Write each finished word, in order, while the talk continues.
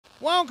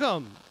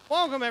Welcome!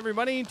 Welcome,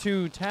 everybody,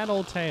 to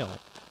Tattletail.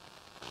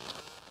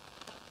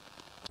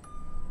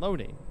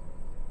 Loading.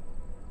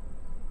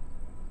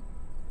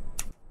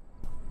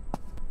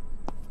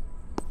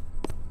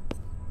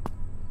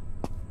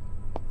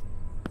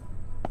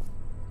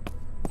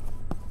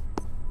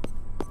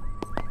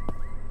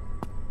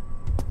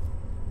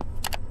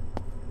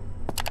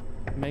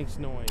 Makes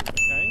noise,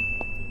 okay?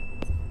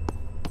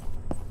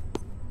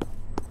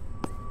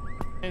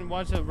 And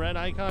watch the red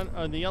icon,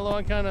 or the yellow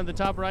icon on the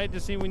top right to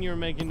see when you're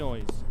making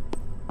noise.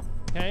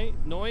 Okay?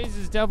 Noise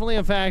is definitely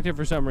a factor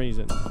for some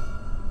reason.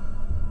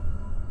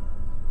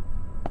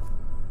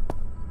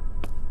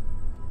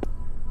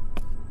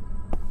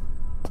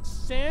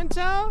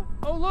 Santa?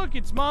 Oh look,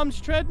 it's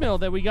Mom's treadmill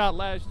that we got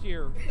last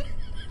year.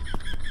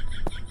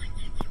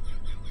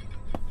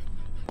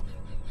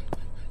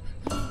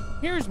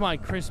 Here's my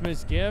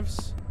Christmas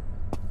gifts.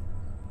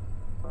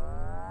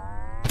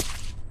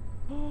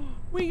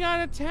 We got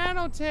a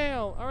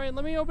Tattletail. All right,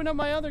 let me open up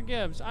my other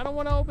gifts. I don't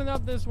want to open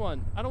up this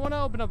one. I don't want to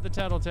open up the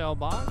Tattletail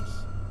box.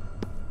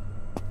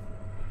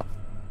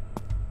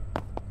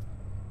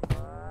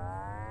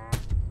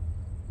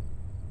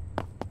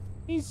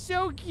 He's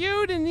so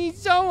cute and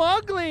he's so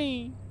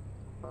ugly.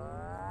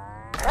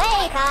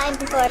 Playtime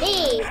for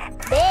me.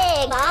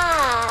 Big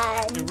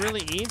one. It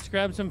really eats.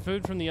 Grab some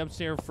food from the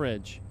upstairs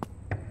fridge.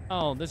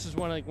 Oh, this is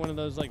one of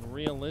those like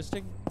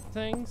realistic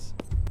things.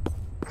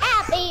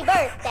 Happy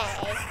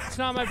birthday. It's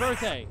not my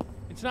birthday.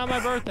 It's not my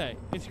birthday.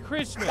 It's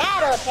Christmas.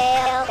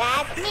 Tattletail,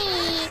 that's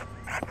me.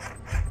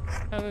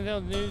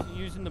 Tattletail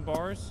using the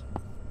bars.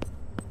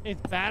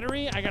 It's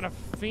battery. I gotta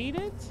feed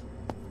it.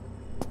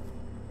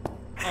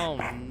 Oh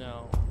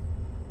no.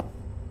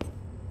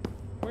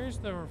 Where's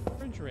the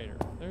refrigerator?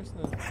 There's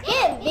the.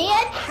 Give me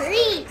a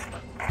treat.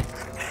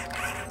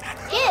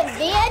 Give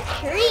me a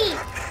treat.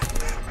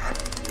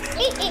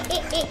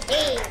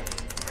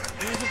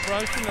 Use a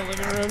brush in the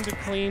living room to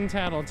clean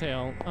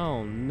Tattletail.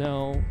 Oh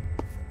no.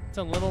 It's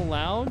a little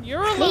loud?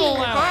 You're a little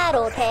loud!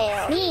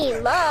 Tattletail, me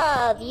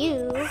love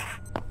you.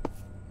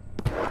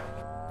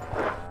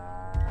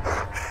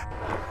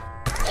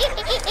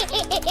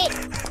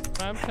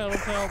 Grab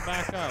Tattletail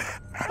back up.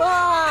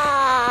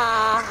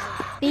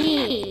 Ah,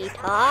 be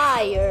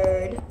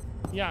tired.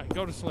 Yeah,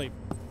 go to sleep.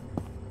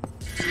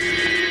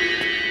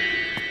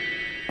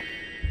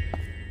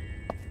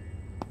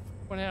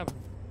 What happened?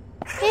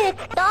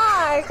 It's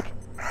dark.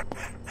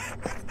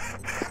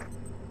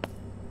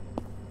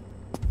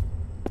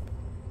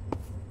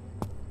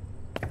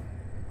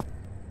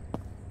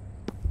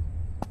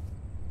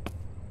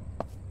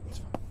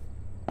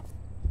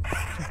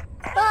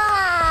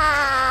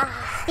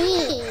 Ah,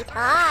 be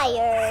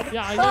tired.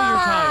 Yeah, I know you're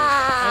tired.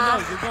 I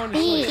know, you're going to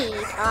sleep.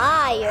 Be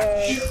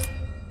tired.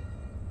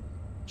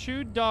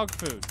 Chewed dog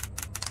food.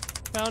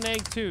 Found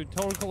egg 2.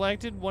 Total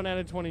collected 1 out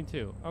of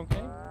 22.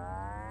 Okay.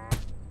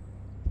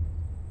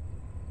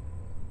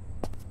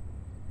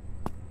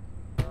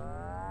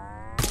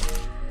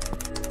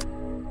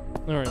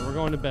 Alright, we're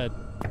going to bed.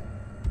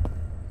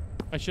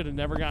 I should have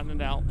never gotten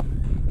it out.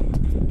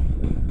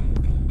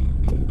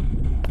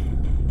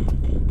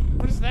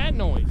 What is that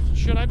noise?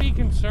 Should I be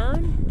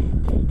concerned?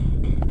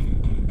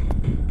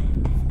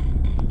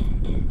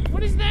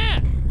 What is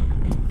that?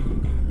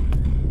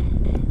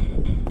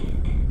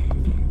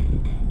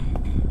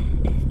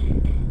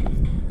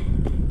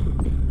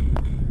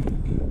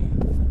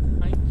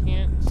 I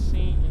can't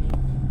see any.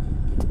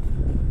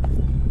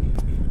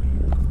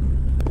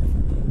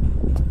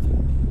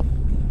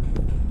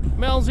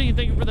 Melzy,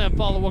 thank you for that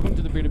follow. Welcome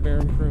to the Bearded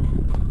Baron crew.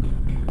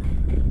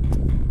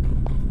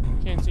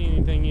 Can't see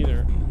anything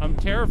either. I'm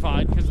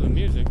terrified because of the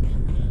music.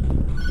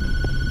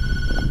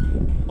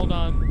 Hold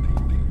on.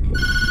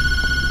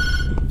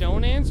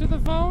 Don't answer the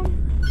phone?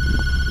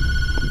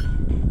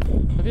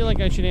 I feel like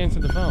I should answer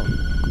the phone.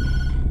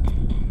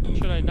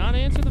 Should I not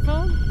answer the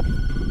phone?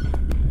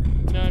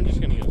 No, I'm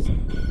just gonna go to sleep.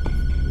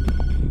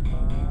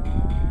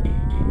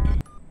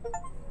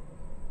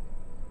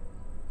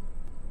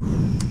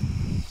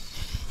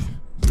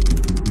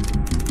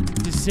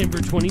 December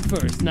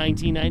 21st,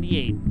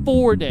 1998,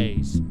 4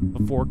 days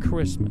before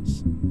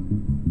Christmas.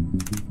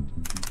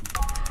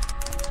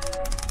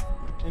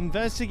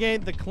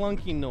 Investigate the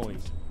clunking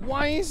noise.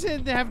 Why is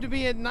it have to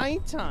be at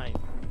nighttime?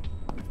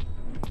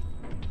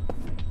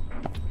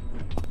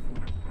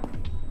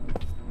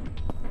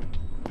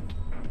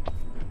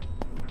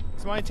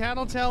 Is my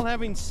Tattletail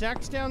having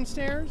sex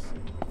downstairs?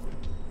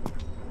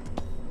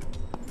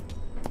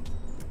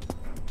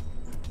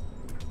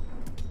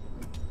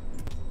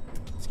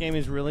 This game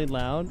is really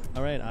loud.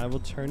 All right, I will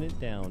turn it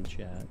down,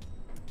 chat.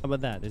 How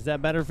about that? Is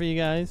that better for you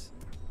guys?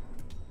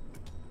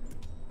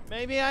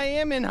 Maybe I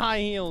am in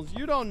high heels.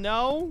 You don't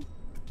know.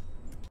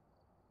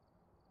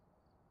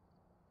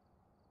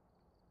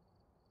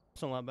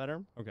 It's a lot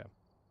better. Okay.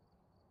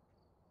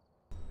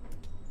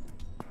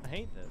 I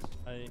hate this.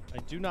 I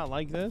do not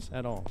like this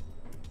at all.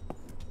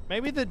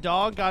 Maybe the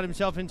dog got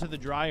himself into the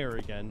dryer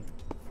again.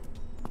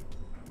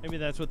 Maybe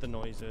that's what the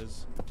noise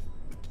is.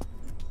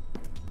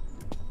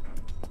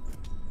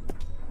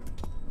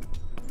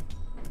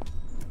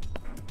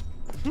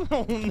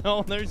 Oh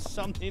no, there's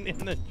something in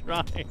the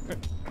dryer.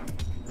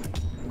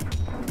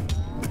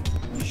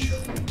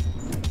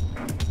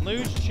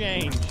 Loose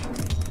change.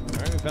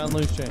 Alright, we found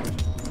loose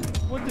change.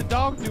 What's the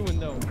dog doing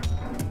though?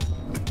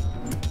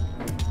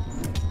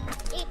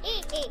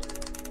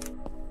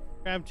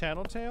 Grab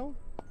Tattletail?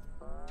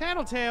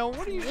 Tattletail,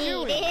 what are you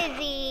doing?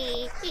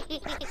 Dizzy.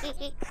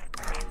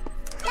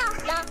 La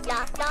la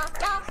la la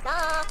la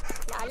la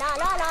la la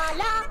la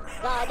la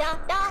la da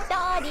da da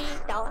da dee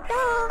da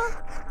da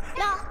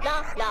la la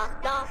la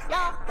la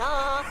la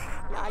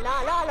la la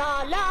la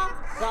la la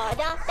la da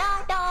da da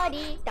da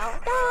dee da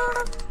da.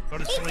 Go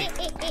to sleep.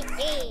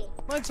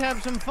 Let's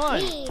have some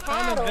fun.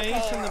 Find a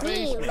vase in the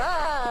basement. We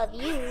love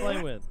you.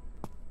 Play with.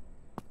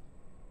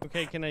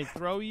 Okay, can I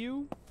throw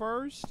you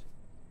first?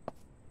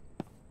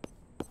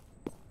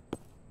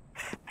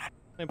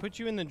 Can I put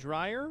you in the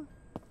dryer?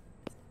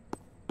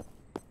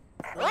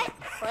 Let's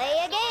play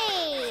a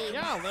game.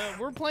 Yeah,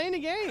 we're playing a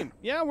game.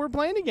 Yeah, we're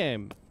playing a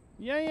game.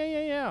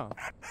 Yeah.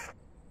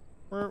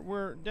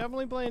 We're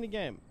definitely playing a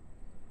game.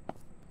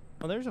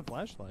 Oh, there's a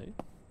flashlight.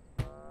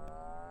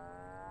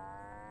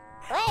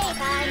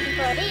 Playtime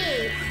for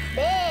these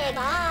big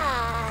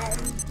eyes.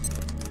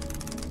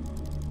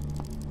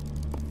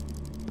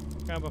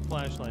 Grab a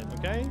flashlight,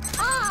 okay?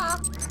 Ah!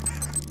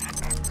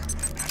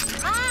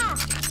 Ah!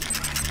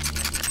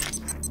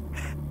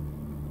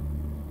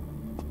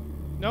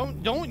 No,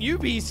 don't you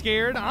be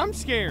scared. I'm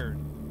scared.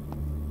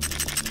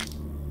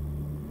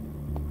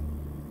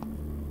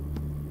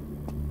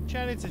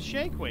 Chad, it's a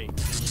shake weight.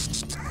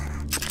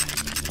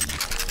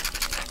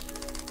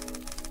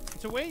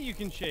 It's a weight you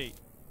can shake.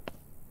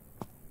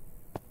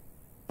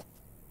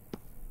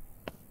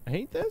 I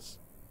hate this.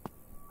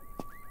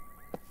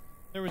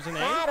 There was an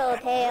egg?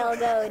 Tattletail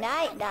go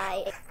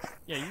night-night.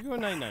 Yeah, you go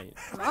night-night.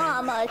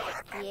 Mama's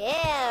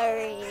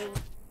scary.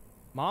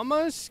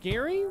 Mama's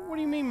scary? What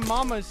do you mean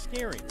Mama's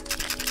scary?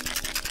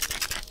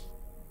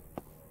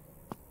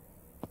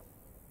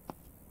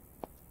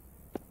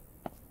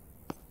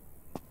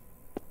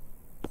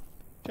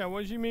 Chad,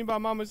 what do you mean by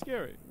Mama's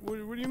scary? What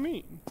do you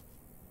mean?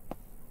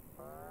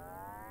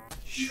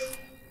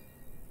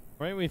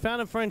 Right, we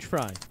found a French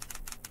fry.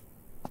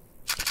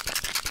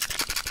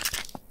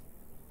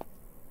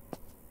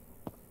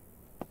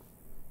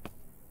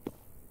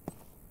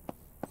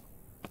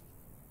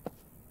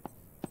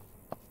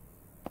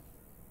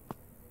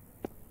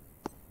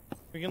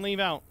 We can leave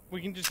out.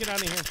 We can just get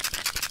out of here.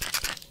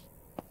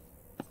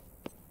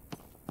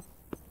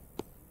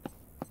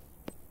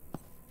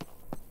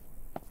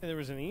 Hey, there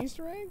was an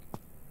Easter egg?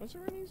 Was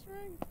there an Easter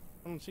egg?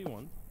 I don't see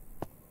one.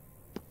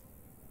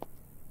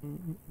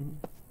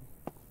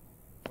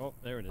 Oh,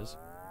 there it is.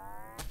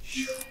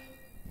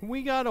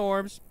 We got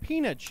orbs,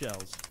 peanut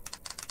shells.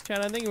 Chad,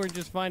 I think we're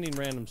just finding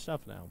random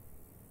stuff now.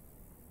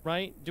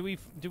 Right? Do we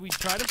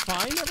try to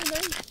find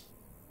everything?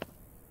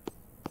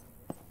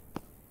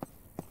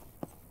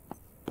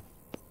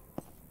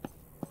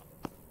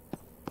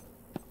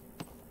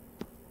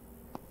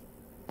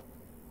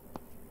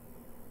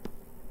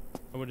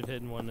 I would have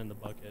hidden one in the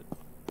bucket.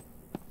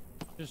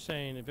 Just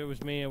saying, if it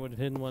was me, I would have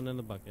hidden one in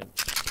the bucket.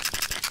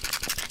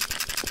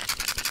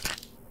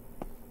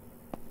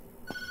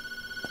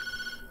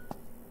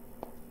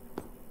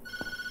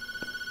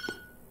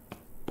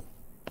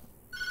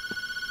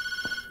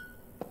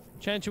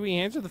 Chad, should we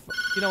answer the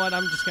you know what?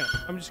 I'm just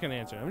gonna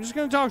answer. I'm just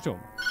gonna talk to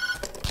him.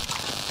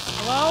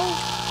 Hello?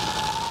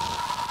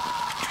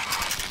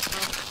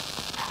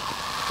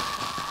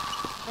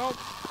 Nope.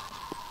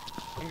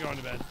 I'm going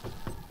to bed.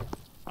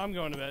 I'm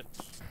going to bed.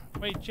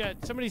 Wait,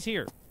 Chet, somebody's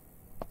here.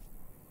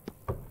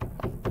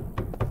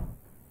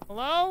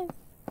 Hello?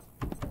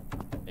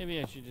 Maybe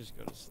I should just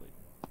go to sleep.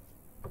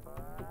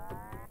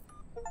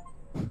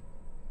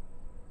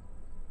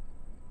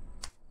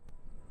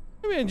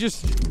 Maybe I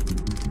just...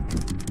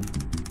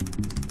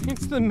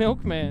 It's the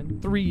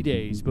milkman. 3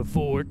 days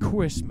before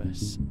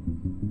Christmas.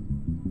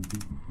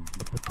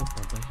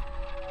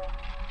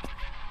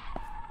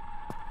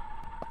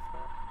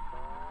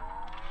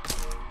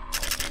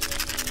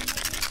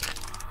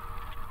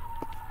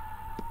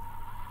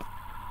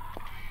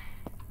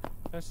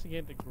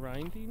 Investigate the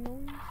grinding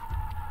noise?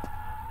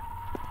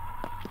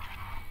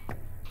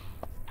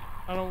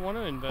 I don't want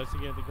to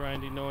investigate the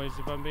grinding noise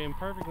if I'm being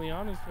perfectly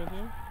honest with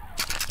you.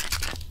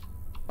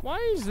 Why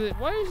is it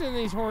in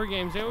these horror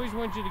games they always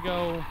want you to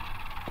go...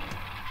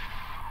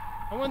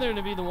 I want there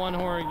to be the one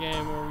horror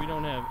game where we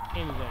don't have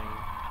anything.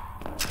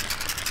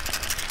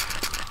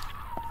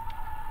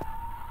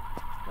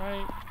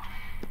 Right?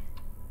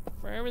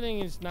 Where everything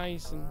is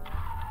nice and...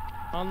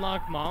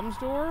 Unlock Mom's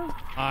door?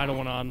 I don't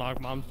want to unlock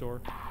Mom's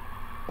door.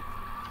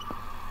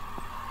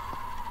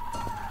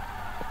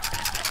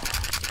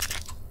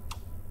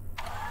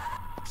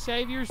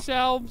 Save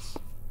yourselves.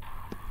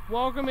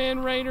 Welcome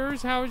in,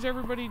 Raiders. How is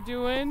everybody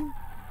doing?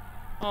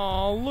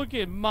 Oh, look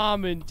at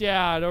Mom and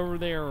Dad over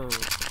there.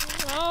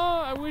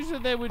 Oh, I wish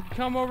that they would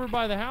come over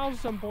by the house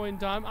some point in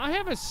time. I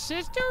have a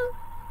sister?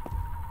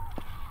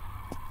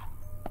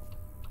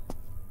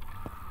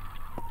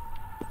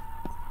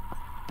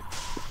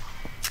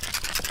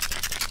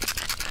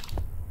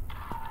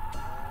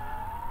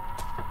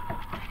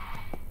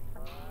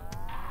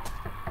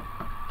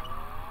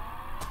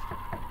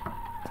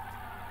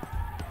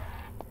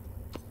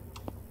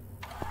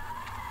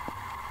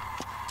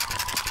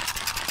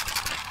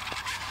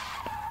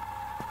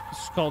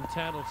 called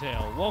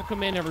Tattletail.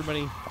 Welcome in,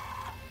 everybody.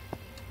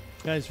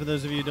 Guys, for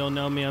those of you who don't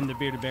know me, I'm the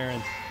Bearded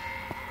Baron.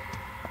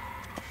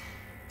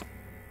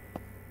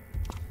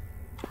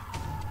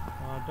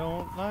 I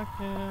don't like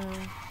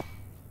it.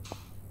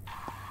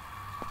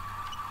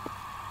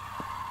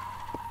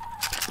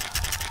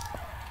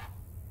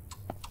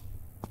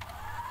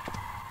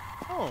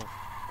 Oh.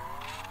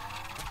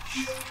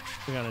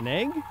 We got an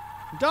egg?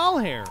 Doll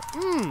hair.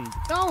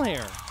 Doll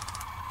hair.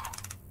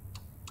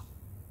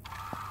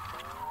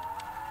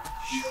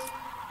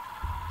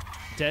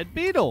 Dead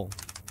beetle.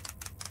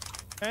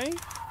 Okay.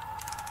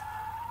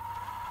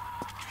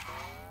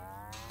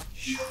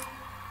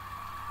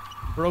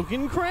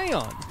 Broken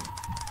crayon.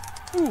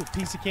 Ooh,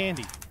 piece of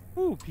candy.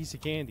 Ooh, piece of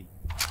candy.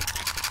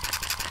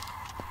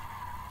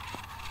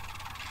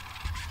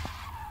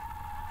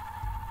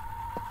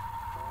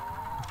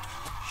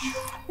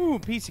 Ooh,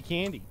 piece of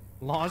candy.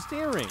 Lost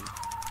earring.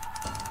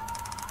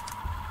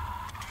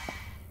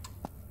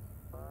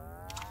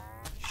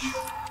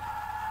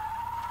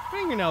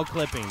 Fingernail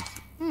clippings.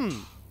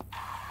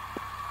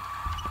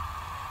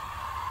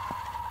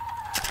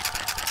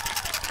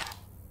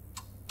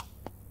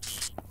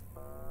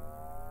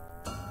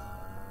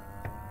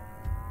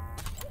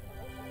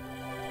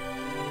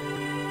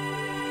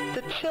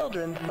 The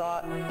children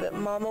thought that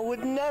Mama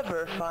would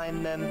never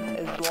find them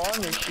as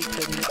long as she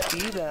couldn't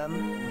see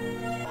them.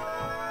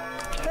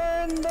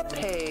 Turn the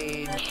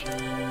page.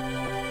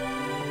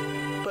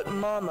 But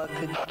Mama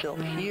could still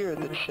hear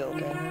the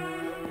children.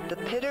 The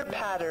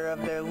pitter-patter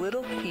of their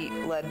little feet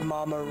led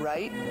Mama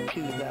right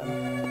to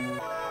them.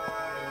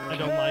 I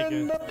don't like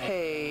Turn it. the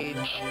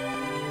page.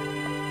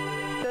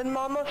 Then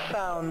Mama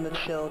found the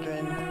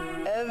children,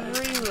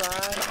 every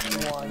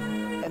last one,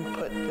 and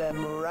put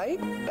them right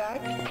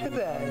back to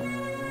bed.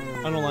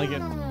 I don't like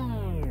it.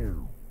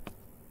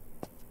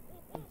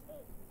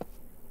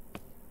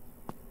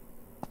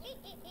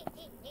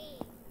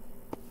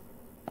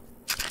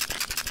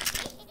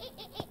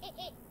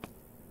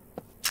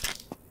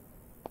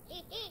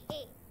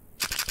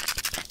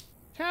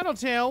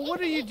 Tattletail,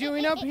 what are you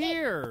doing up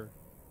here?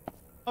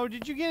 Oh,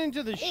 did you get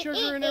into the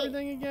sugar and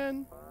everything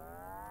again?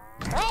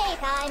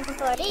 Playtime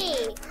for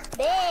the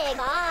big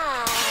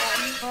arm.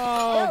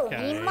 Oh, Show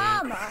okay. me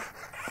Mama.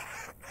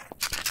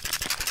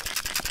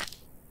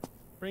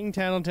 Bring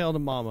Tattletail to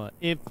Mama.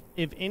 If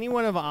any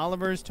one of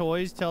Oliver's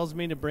toys tells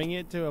me to bring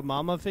it to a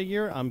Mama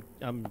figure, I'm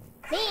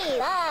We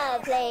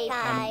love playtime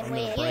I'm gonna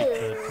with break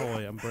you. the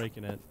toy. I'm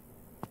breaking it.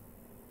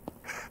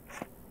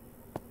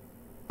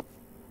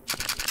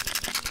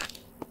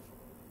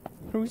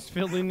 Who's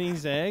filling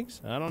these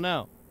eggs? I don't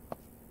know.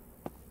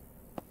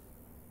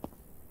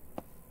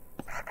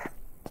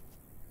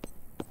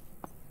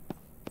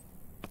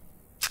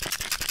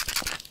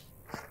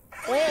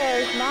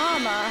 Where's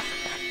Mama?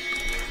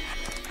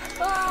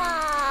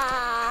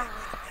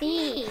 Ah,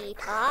 be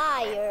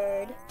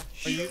tired.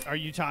 Are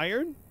you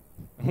tired?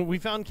 We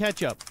found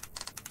ketchup.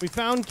 We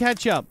found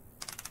ketchup.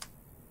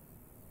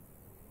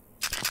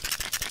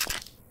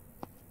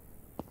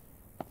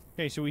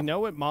 Okay, so we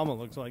know what Mama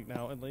looks like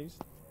now, at least.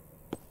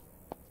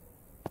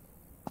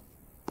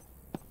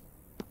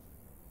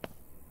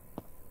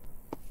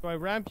 Do I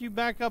wrap you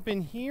back up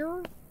in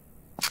here?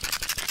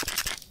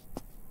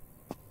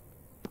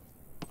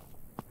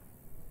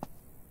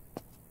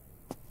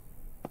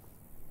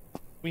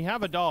 We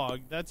have a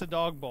dog. That's a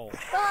dog bowl.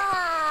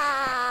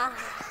 Ah,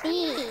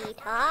 be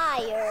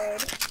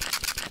tired.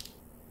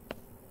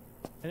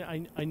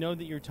 I know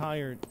that you're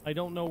tired. I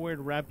don't know where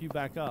to wrap you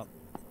back up.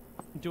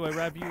 Do I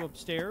wrap you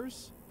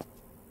upstairs?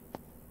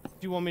 Do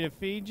you want me to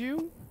feed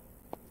you?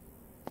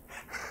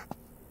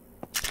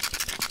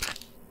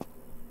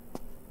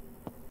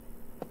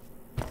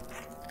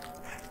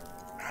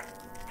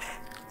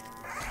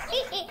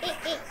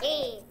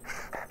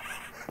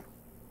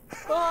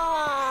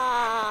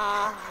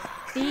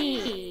 Ah,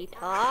 be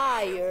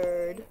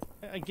tired.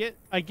 I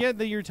get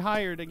that you're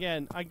tired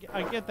again. I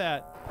get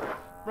that.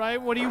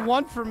 Right? What do you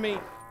want from me?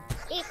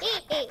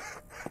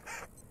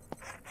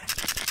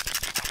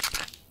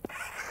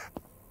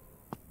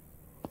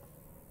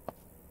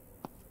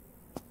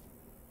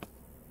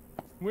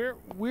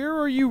 Where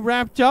are you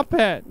wrapped up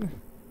at?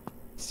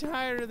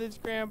 Tired of this,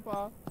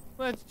 Grandpa.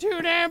 That's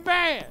too damn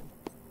bad.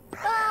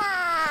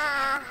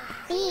 Ah,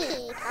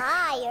 be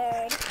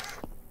tired.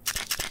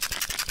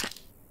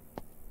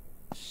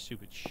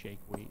 Stupid shake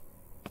weight.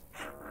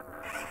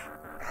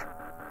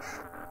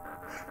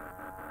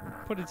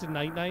 Put it to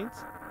night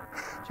nights.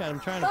 Chad, I'm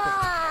trying to put...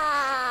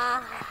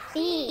 Ah,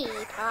 be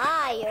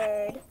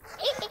tired.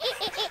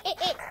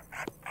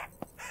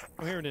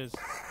 Oh, here it is.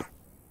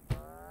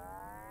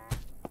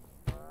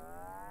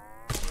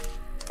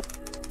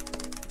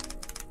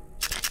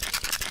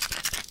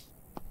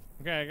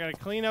 Okay, I gotta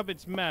clean up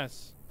its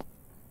mess.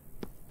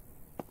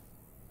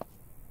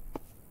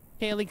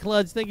 Kaylee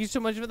Cluds, thank you so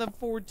much for the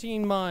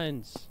 14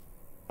 months.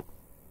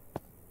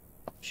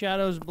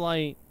 Shadow's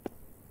Blight.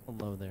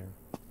 Hello there.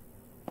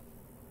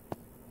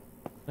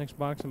 Next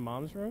box in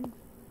Mom's room?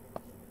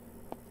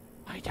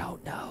 I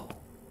don't know.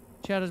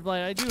 Shadow's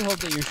Blight, I do hope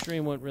that your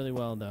stream went really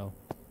well, though.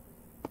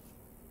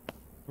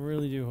 I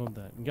really do hope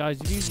that. And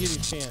guys, if you get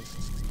a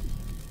chance,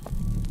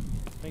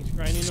 makes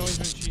grinding noise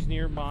when she's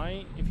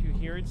nearby. If you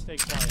hear it, stay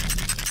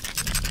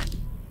quiet.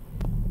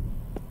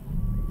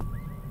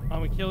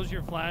 Mama kills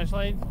your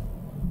flashlight.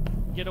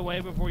 Get away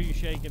before you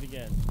shake it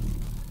again.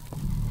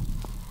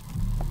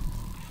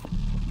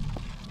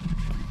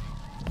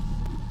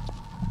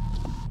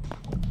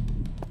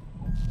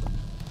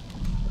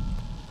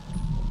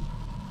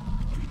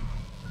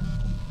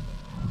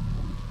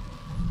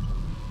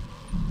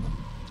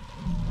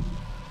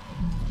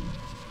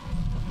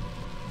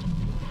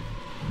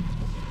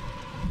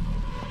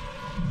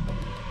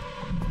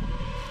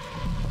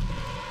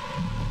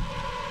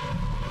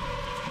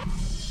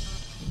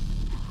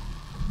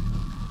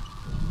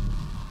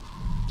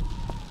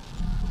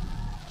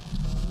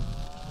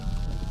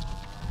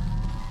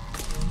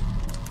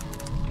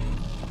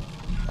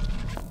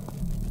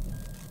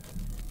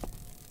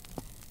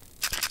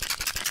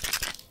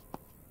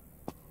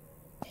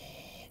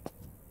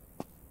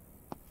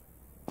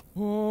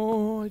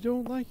 Oh, I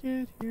don't like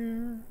it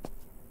here.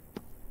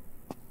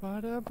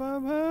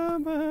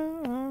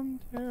 Ba-da-ba-ba-ba, I'm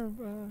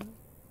terrified.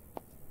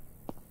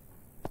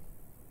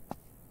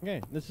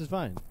 Okay, this is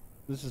fine.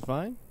 This is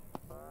fine.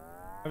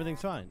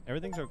 Everything's fine.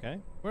 Everything's okay.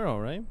 We're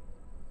alright.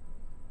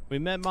 We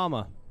met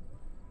Mama.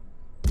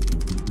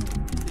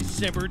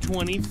 December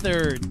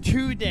 23rd,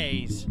 2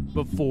 days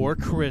before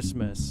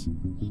Christmas.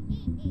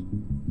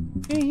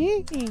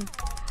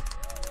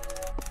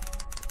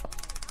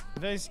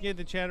 Investigate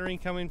the chattering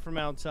coming from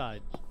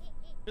outside.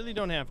 Really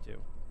don't have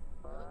to.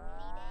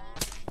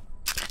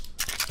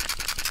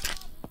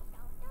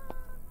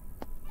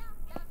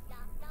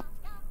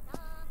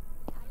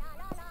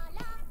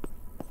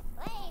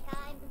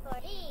 Playtime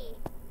for these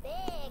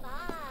big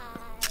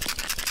eyes.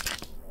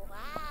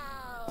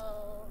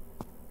 Wow.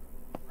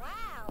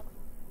 Wow.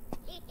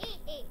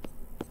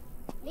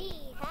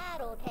 Me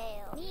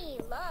Tattletail. Me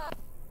love.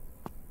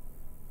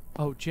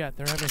 Oh, chat,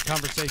 they're having a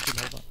conversation.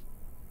 Hold on.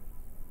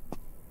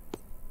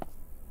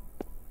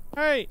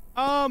 Hey,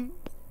 have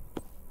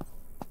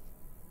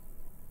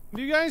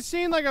you guys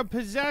seen like a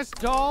possessed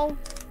doll?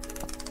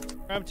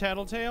 Grab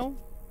Tattletail.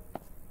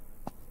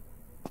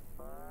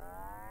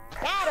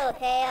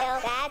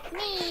 Tattletail, that's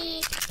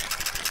me.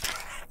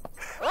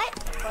 Let's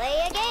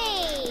play a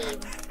game.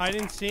 Hide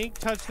and seek.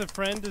 Touch the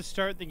friend to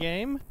start the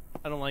game.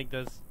 I don't like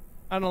this.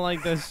 I don't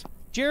like this.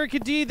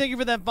 Jerica D, thank you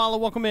for that follow.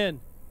 Welcome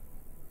in.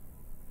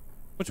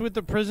 What's with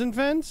the prison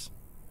fence?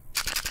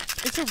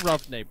 It's a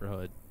rough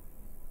neighborhood.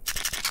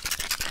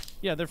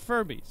 Yeah, they're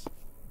Furbies.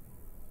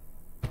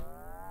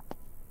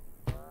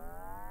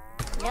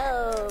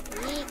 No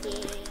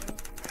peeking.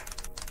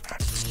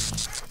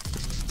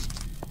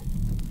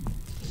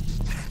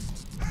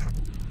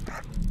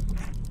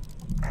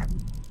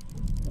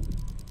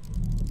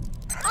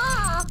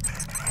 Ah!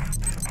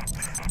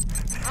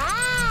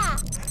 Ah!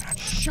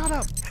 Shut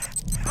up!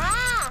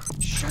 Ah!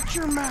 Shut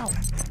your mouth!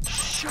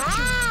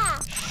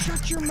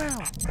 Shut your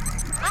mouth!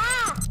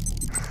 Ah!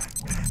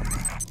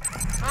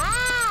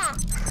 Ah!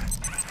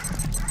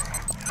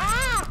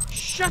 Ah!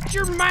 Shut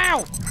your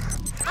mouth!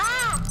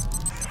 Ah!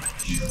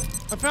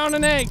 I found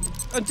an egg!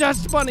 A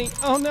dust bunny!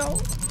 Oh no!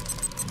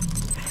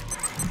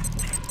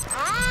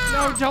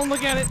 Ah! No, don't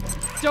look at it!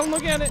 Don't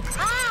look at it!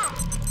 Ah!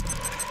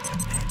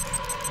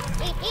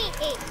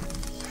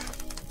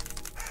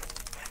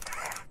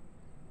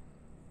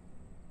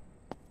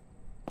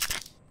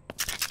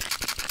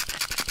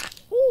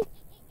 Ooh.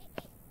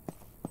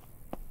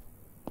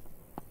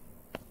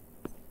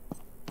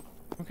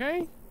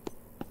 Okay?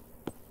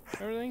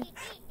 Everything?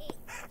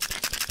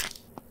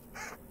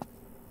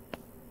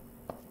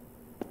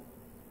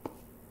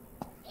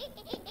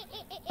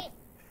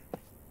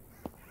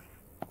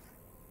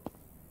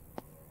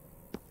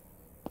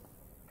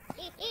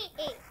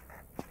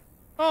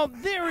 Oh,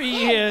 there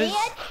he is! Give me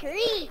a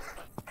treat!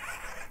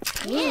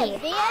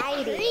 Give me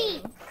a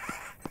treat!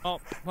 Oh,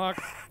 fuck.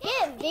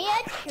 Give me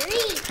a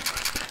treat!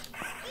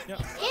 Yep.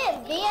 Give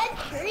me a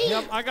treat!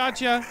 Yep, I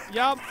gotcha.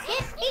 Yep.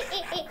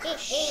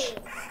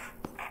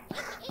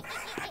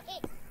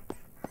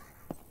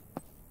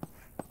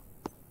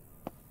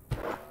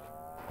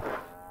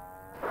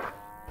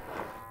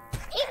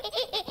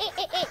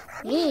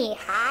 Me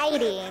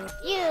hiding.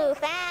 You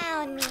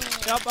found me.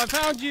 Yep, I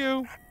found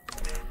you.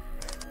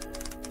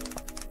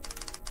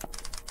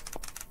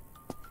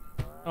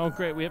 Oh,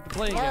 great. We have to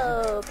play again.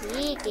 No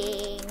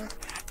peeking.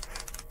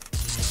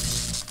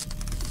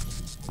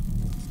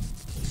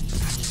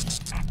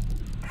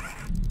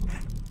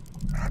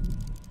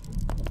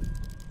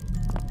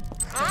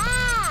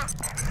 Ah!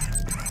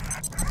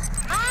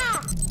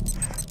 Ah!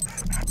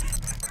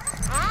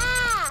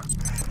 Ah!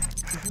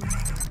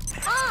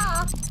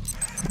 Ah!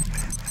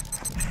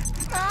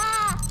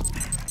 Ah!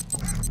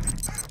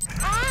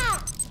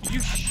 Ah! You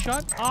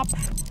shut up.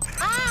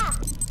 Ah!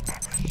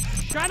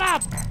 Shut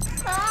up.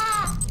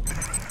 Ah!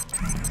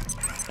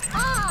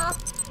 Ah!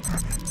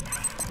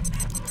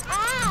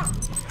 Ah!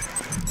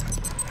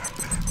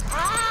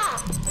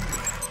 Ah!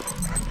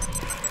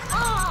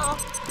 Ah!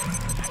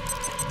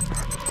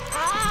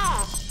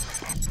 Ah!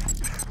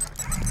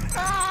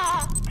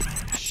 Ah!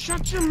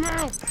 Shut your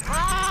mouth!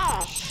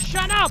 Ah!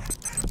 Shut up!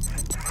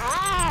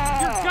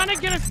 Ah! You're gonna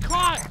get us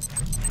caught!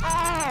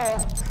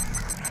 Ah!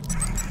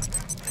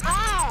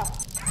 Ah!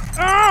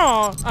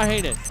 Oh! I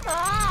hate it.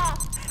 Ah!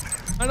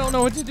 I don't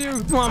know what to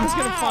do. Mom's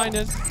gonna find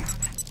us.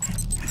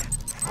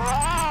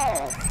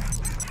 Ah!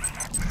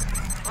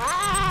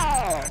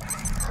 Ah!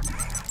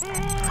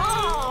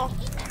 Oh!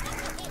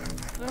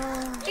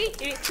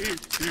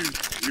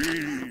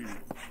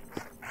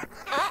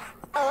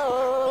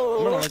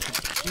 Uh-oh.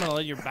 I'm gonna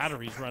let your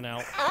batteries run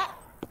out.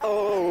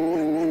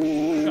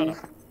 Uh-oh. Shut up.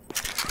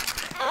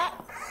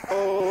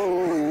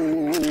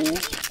 Uh-oh.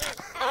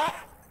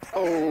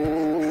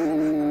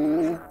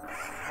 Uh-oh.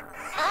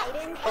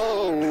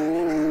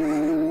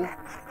 Uh-oh.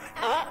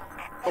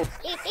 Uh-oh.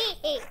 Give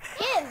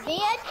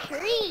me a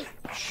treat.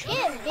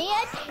 Give me a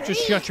treat.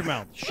 Just shut your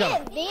mouth. Shut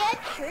up. Give me a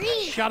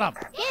treat. Shut up.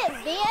 Give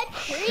me a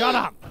treat. Shut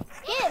up.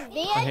 Give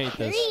me I a hate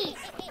this. treat.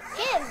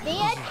 Give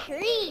me a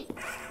treat.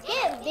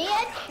 Give me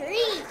a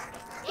treat.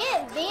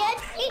 Give me a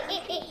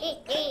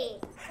treat.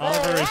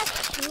 Oliver is...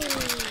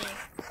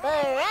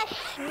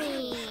 Brush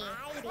me.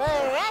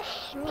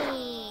 Brush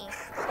me.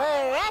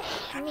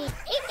 Brush me.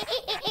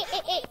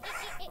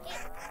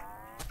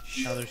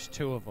 Now there's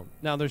two of them.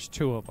 Now there's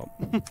two of them.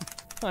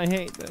 I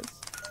hate this.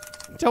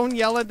 Don't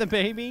yell at the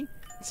baby.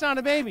 It's not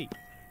a baby.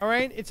 All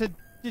right? It's a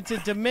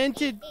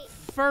demented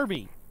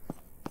Furby.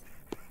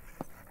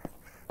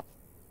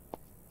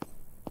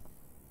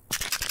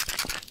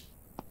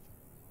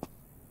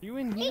 You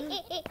in here?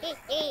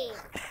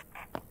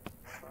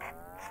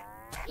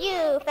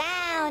 You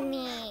found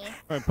me. All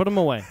right, put him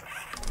away.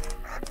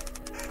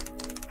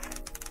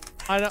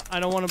 I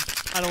don't want to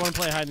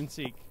play hide and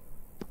seek.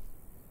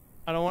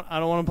 I don't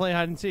want to play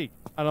hide and seek.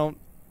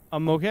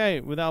 I'm okay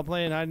without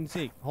playing hide and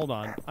seek. Hold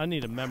on. I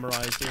need to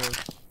memorize here.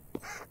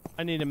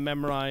 I need to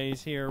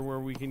memorize here where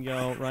we can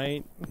go,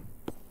 right?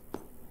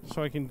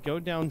 So I can go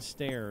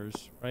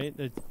downstairs, right?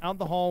 Out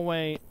the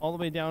hallway, all the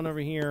way down over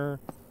here.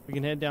 We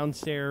can head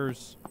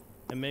downstairs,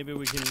 and maybe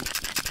we can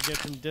get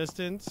some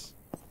distance.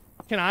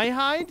 Can I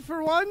hide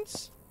for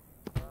once?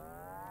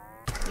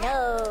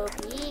 No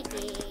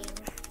peeking.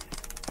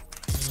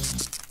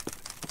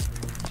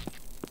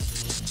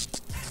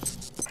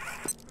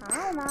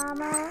 Hi,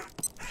 Mama.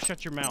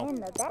 Shut your In mouth.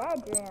 the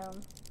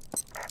bedroom.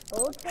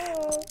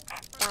 Okay.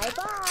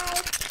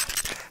 Bye-bye.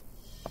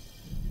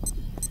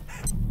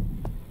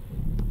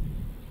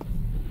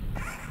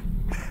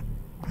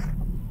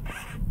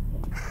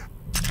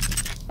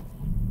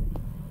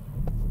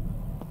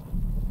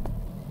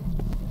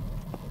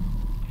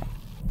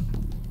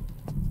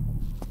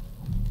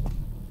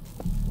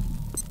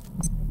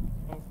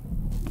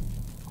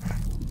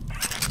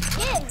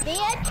 Give me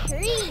a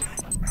treat.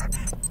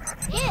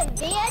 Give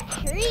me a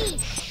treat.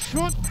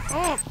 Shut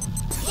up!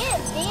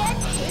 Give me a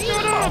treat.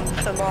 Shut up!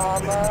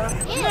 Mama.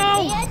 Give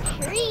No. me a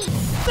treat.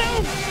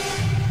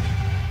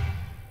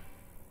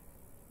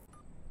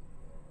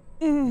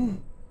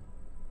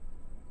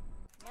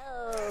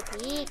 No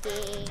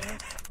peeking.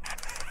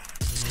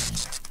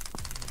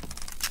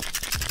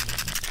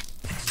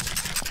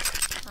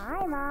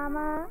 Hi,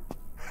 Mama.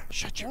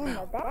 Shut your In the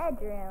mouth.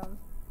 bedroom.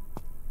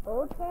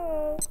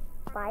 Okay.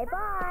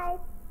 Bye-bye.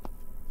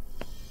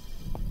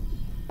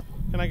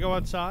 Can I go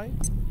outside?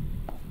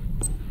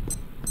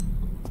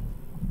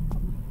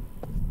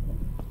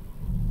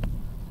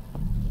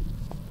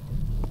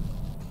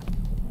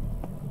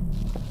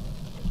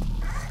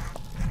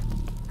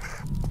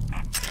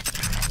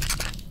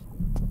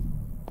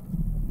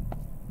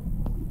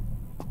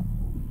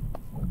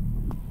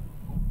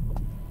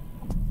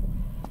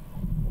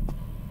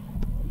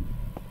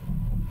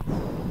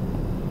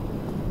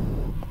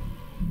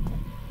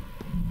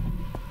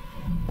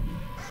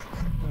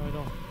 No, I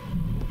don't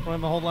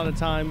have a whole lot of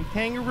time.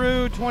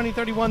 Kangaroo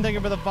 2031, thank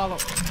you for the follow.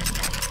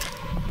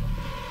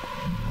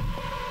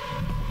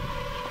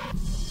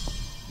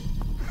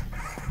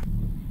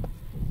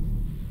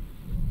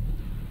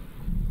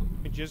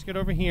 We just get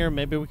over here.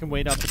 Maybe we can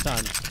wait out the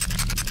time.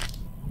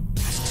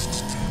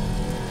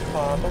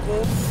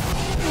 Probably.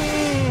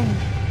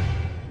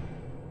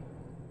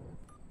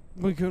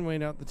 We couldn't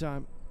wait out the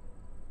time.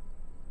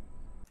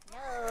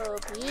 No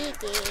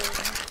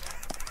peeking.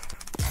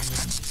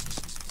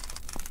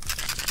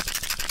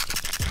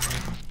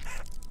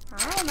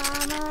 Hi,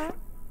 Mama.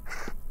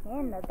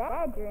 In the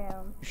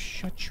bedroom.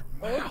 Shut your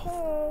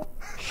mouth.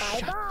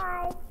 Okay.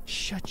 Bye-bye.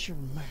 Shut your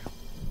mouth.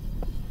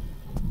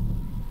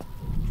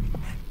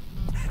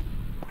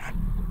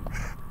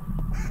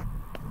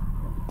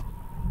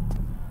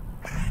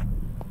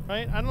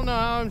 Right? I don't know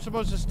how I'm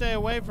supposed to stay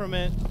away from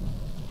it.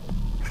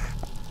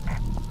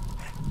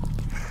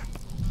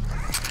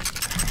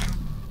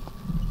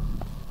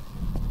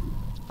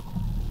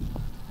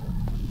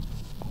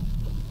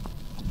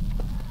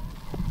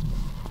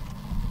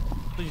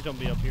 Please don't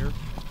be up here.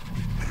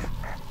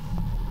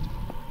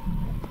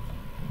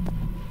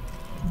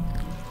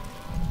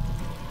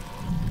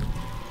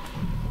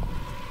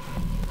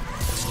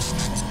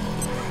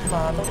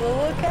 Mama will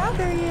look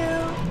after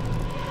you.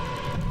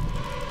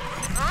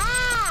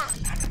 Ah!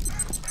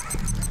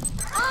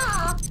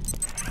 Ah!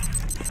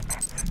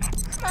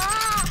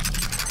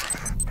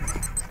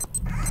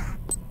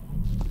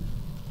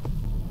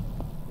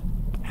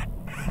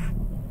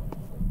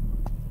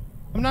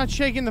 I'm not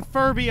shaking the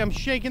Furby, I'm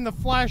shaking the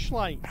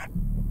flashlight.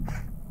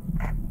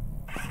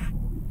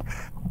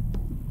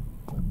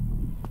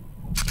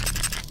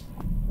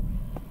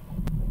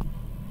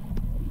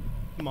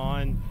 Come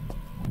on.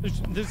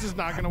 This is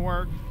not gonna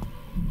work.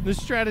 This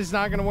strat is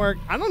not gonna work.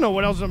 I don't know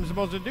what else I'm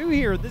supposed to do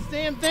here. This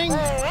damn thing.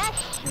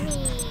 Brush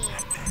me.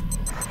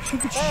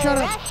 Shut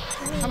up.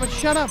 How about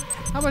shut up?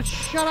 How about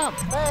shut up?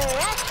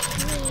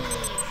 Brush me.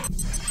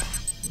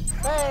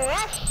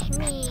 Brush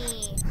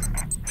me.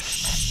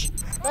 Shh.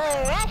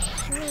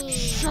 Brush me.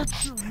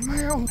 Shut your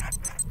mouth.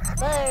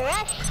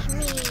 Brush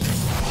me.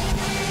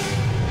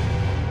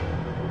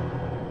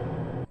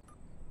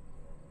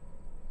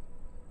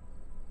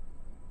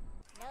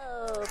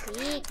 No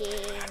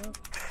peeking.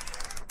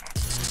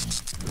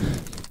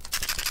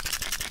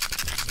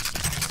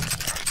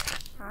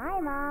 Hi,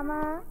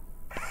 Mama.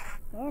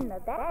 In the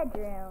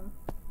bedroom.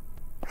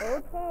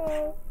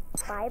 Okay.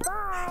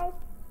 Bye-bye.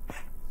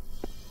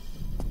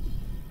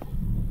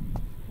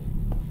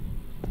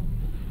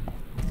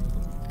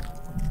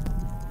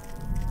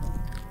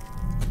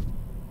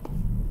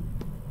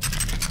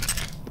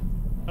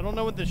 I don't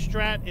know what the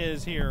strat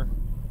is here.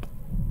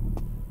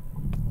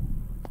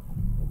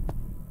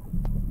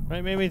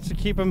 Right, maybe it's to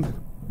keep him.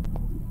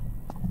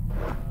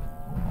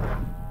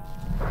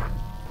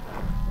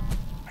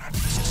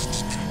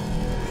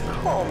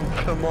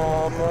 Come to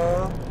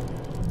Mama.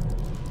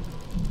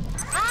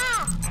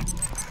 Ah!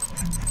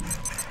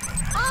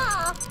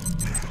 Ah!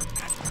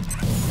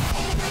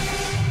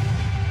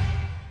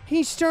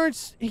 He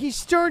starts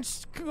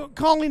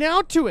calling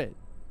out to it.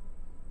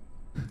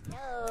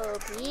 No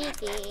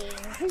peeking.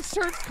 He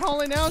starts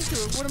calling out to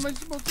it. What am I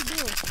supposed to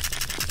do?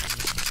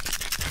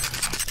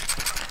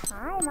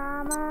 Hi,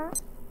 Mama.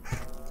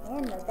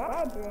 In the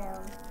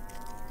bedroom.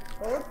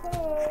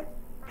 Okay.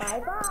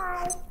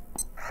 Bye-bye.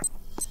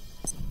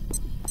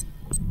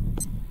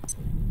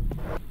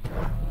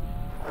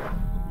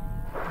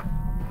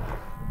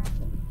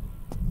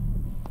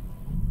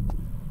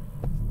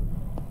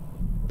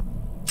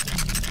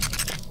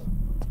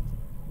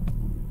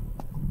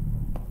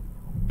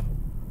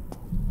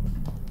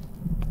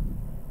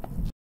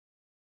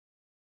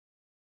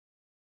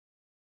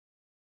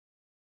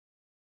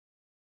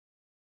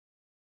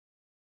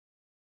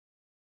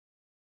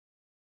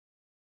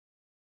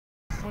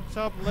 What's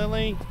up,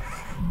 Lily?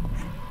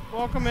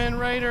 Welcome in,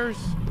 Raiders.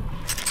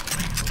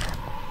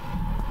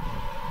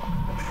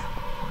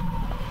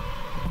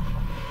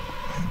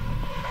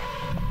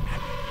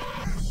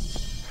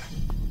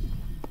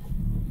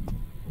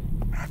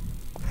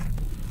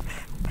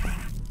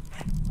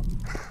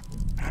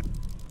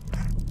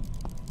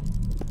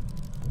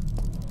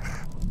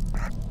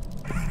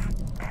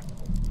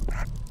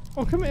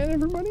 Welcome in,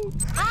 everybody.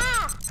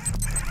 Ah!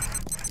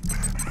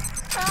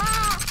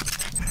 Ah!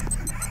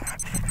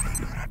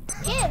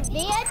 Give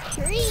me a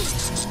treat!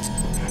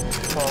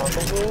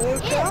 Mama will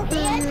look Give after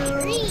me a you.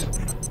 treat!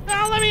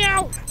 Now let me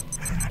out!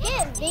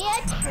 Give me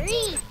a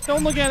treat!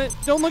 Don't look at it.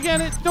 Don't look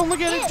at it. Don't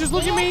look at it. Just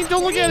look at me.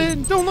 Don't look at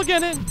it. Don't look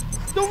at it.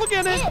 Don't look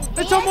at it.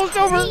 It's almost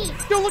over.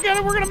 Don't look at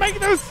it. We're gonna make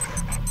this.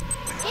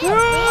 Give me a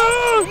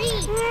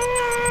treat!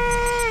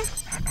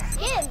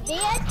 Give me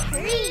a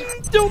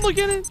treat! Don't look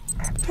at it.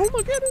 Don't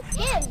look at it.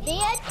 Give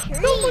me a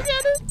treat! Don't look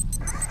at it.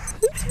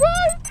 It's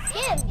fine.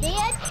 Give me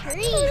a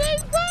treat!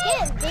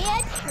 Give me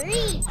a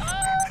treat!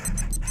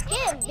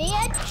 Give me a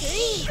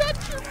treat! Shut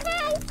your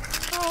mouth.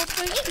 Oh,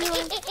 thank you.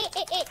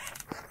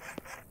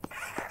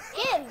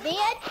 Give me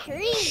a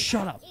treat!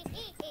 Shut up.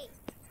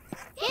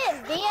 Give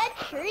me a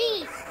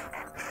treat!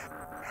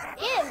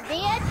 Give me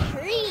a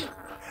treat!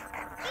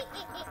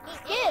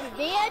 Give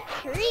me a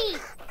treat!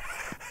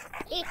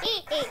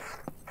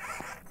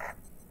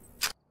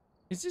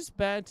 Is this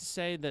bad to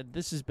say that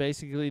this is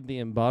basically the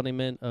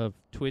embodiment of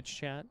Twitch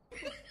chat?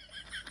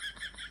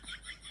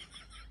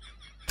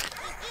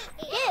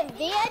 Give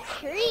me a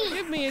treat!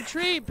 Give me a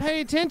treat.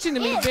 Pay attention to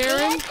me, Give me a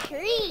Baron.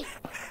 treat!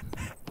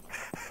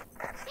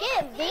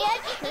 Give me a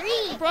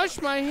treat!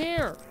 Brush my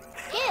hair.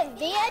 Give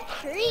me a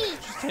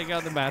treat! Just take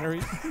out the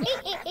batteries.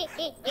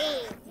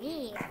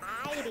 Me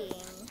hiding.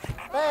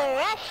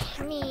 Brush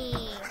me.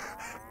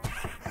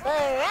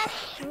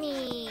 Brush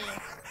me.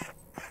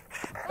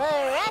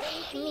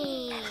 Brush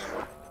me.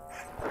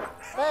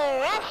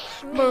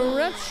 Brush me.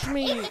 Brush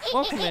me.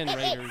 Welcome in,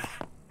 Raiders.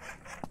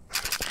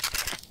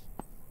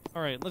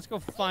 Alright, let's go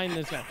find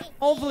this guy.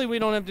 Hopefully we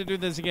don't have to do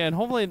this again.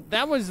 Hopefully,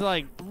 that was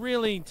like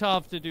really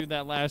tough to do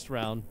that last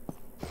round.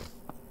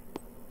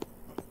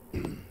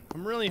 I'm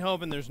really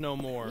hoping there's no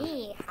more.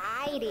 Me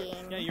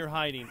hiding. Yeah, you're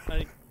hiding.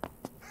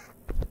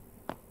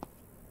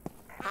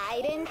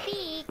 Hide and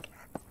seek.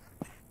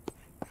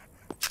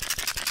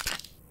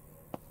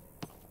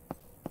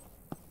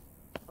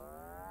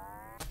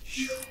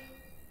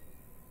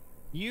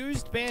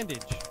 Used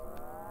bandage.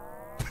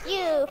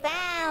 You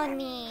found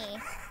me.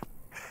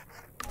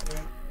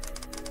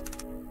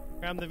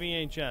 Grab the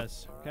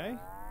VHS, okay?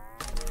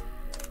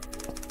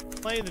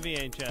 Play the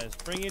VHS.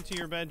 Bring it to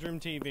your bedroom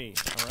TV,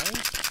 alright?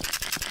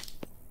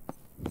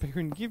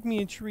 Baron, give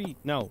me a treat.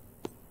 No.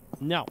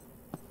 No.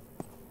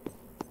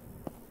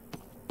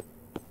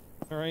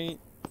 All right?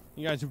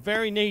 You guys are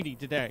very needy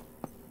today.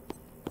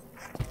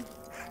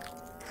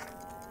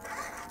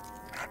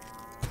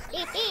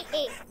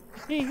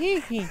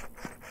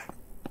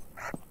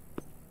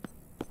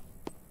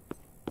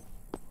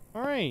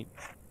 All right.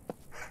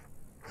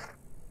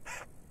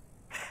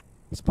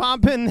 Let's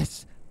pop in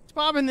this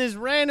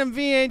random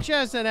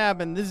VHS that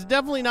happened. This is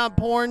definitely not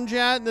porn,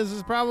 chat. This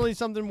is probably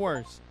something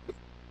worse.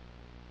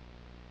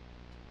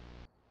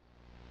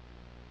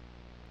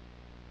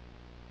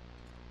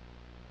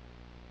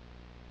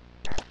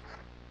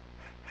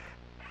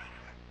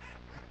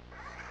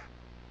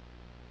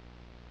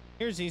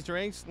 Here's Easter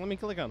eggs. Let me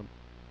click on them.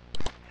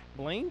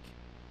 Blink.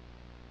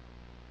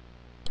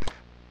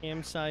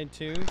 Campsite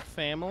 2.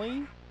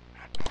 Family.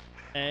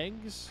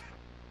 Eggs.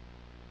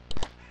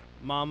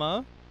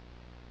 Mama.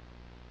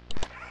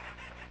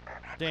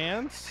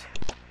 Dance.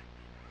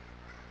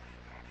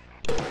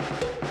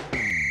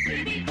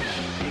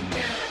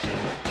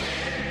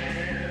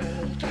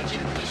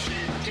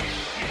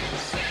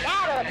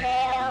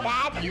 Tattletail,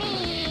 that's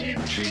me.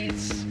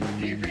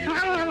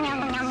 Nom, nom, nom,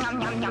 nom,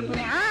 nom, nom,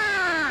 nom.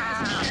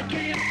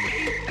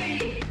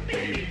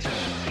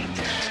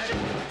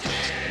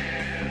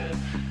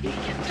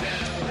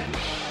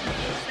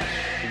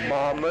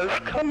 Mama's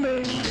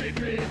coming.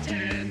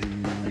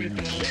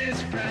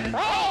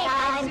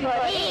 Playtime for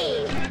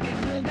me.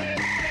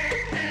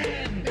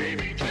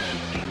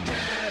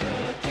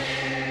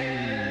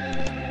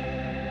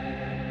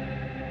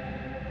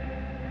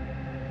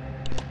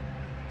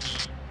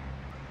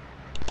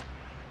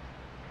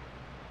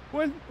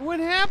 What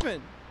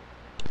happened?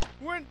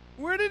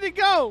 Where did it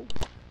go?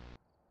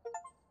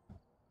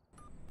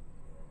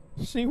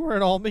 See where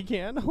it all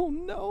began? Oh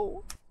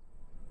no.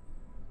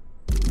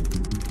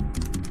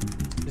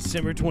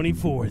 December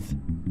 24th,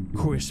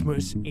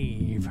 Christmas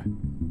Eve. Wake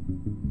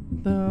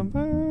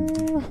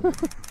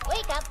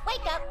up,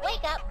 wake up,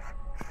 wake up.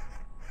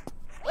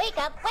 Wake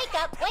up, wake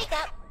up, wake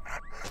up.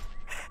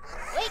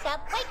 Wake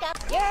up, wake up.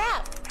 You're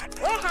up.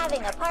 We're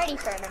having a party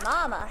for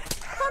Mama.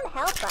 Come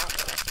help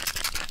us.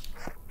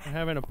 We're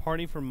having a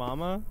party for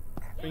Mama?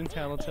 Bring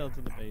Tattletail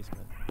to the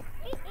basement.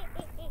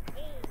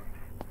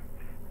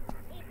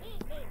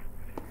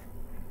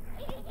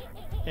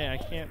 Okay, I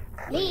can't.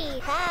 Me,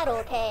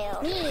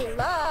 Tattletail. Me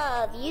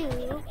love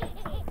you.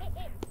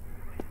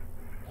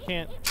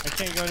 I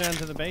can't go down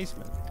to the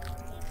basement.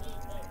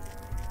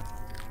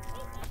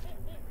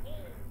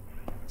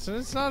 So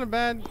it's not a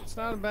bad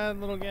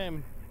little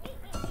game.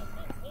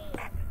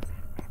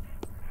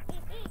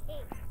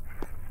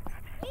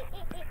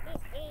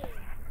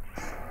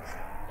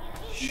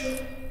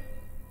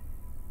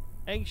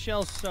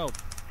 Eggshell soap.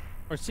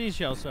 Or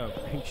seashell soap.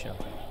 Eggshell.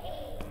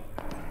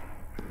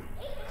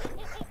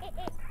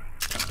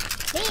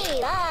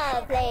 Me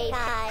love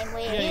playtime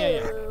with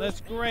you.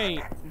 That's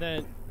great.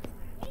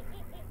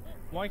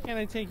 Why can't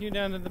I take you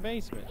down to the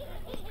basement?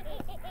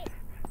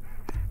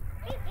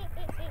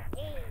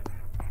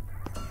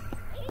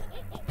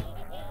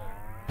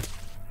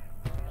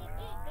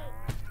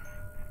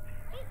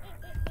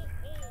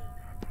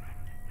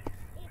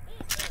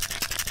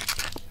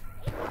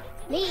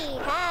 Me,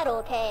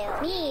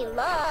 Tattletail. Me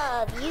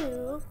love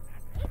you.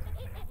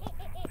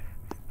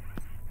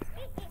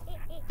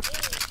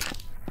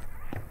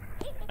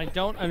 I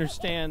don't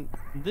understand.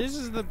 This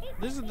is the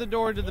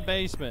door to the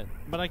basement,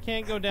 but I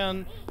can't go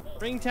down.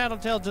 Bring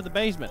Tattletail to the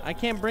basement. I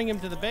can't bring him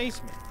to the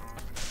basement.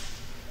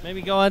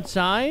 Maybe go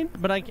outside,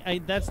 but I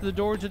that's the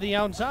door to the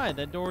outside.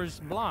 That door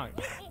is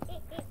blocked.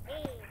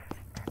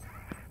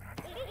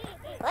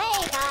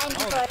 Playtime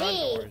for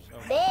me. Okay.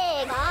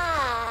 Big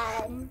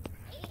on.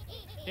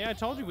 Yeah, I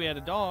told you we had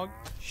a dog.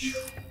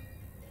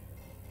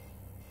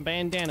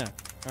 Bandana.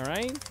 All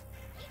right.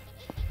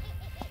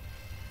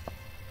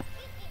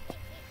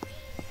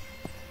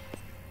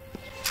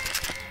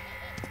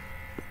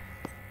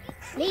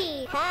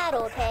 Me,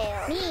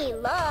 Tattletail. Me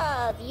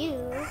love you.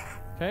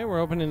 Okay, we're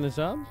opening this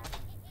up.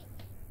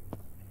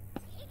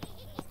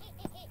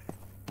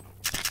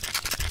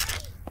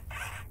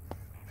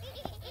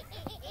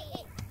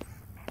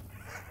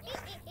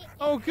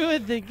 Oh,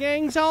 good. The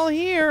gang's all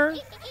here.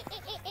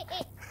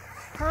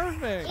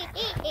 Perfect.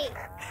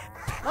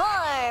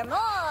 More.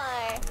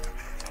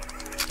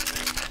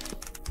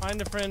 Find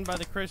a friend by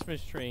the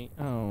Christmas tree.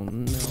 Oh,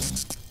 no.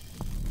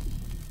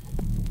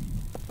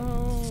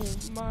 Oh,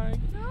 my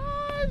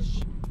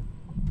gosh.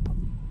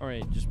 All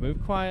right, just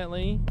move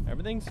quietly.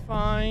 Everything's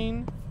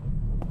fine.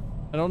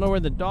 I don't know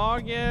where the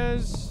dog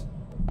is.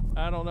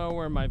 I don't know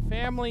where my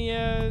family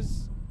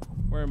is.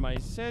 Where my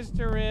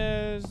sister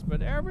is.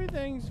 But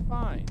everything's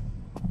fine.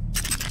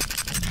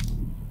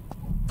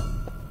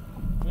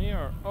 We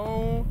are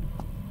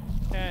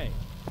okay.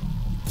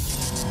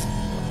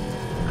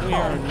 We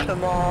are To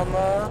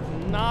Mama.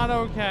 not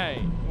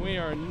okay. We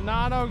are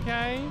not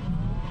okay.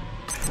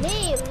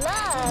 Me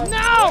love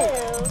No!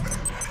 you.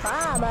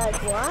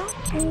 Mama's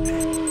watching.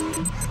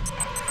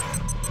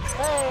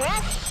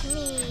 Brush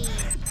me.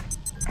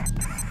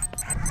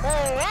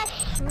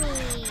 Brush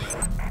me.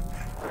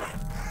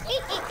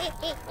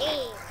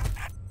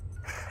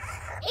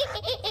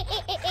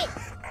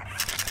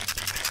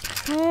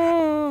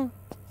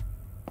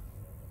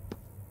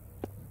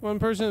 One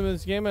person in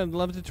this game I'd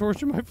love to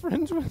torture my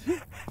friends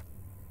with.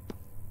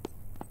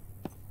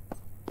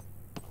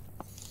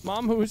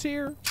 Mom, who's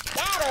here?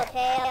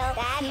 Tattletail,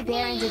 that's Hey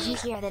Baron, me. did you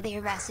hear that they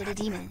arrested a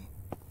demon?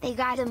 They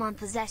got him on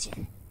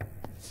possession.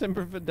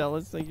 Semper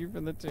Fidelis, thank you for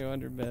the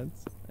 200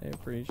 bits. I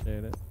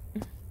appreciate it.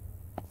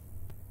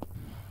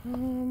 Oh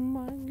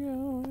my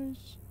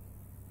gosh.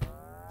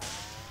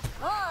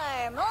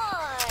 More.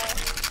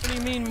 What do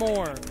you mean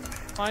more?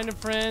 Find a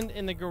friend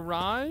in the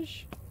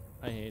garage?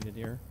 I hate it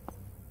here.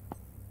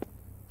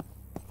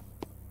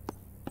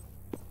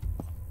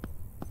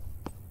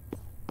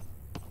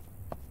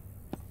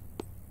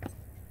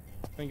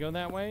 Can I go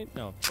that way?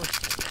 No, of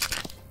course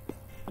not.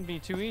 It'd be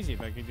too easy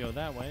if I could go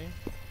that way.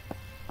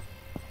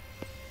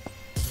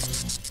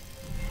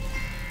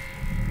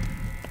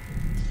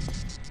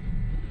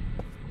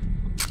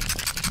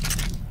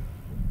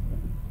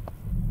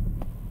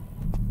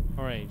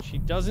 Alright, she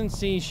doesn't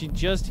see, she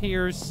just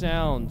hears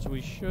sounds.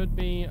 We should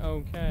be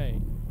okay.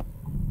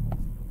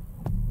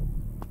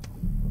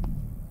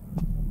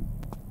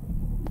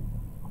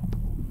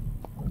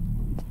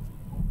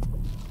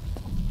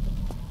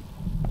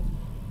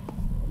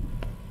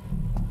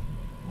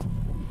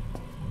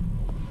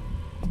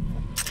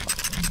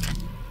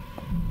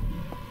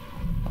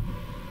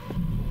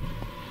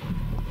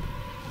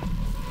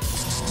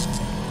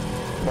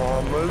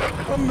 Mama's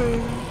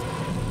coming.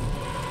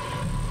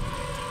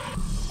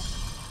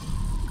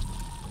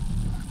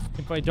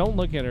 If I don't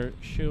look at her,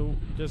 she'll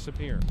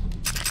disappear.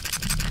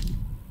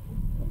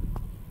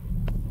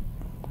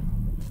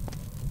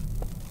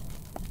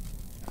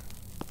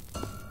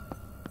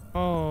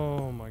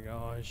 Oh my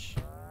gosh.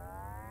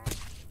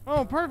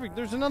 Oh, perfect.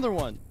 There's another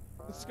one.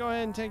 Let's go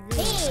ahead and take We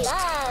these.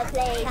 love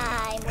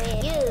playtime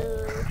with you.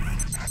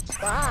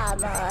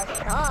 Mama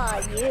saw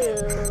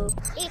you.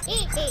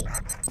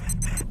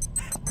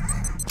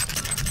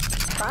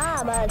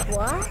 Mama's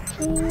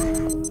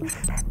watching.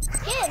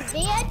 Give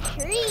me a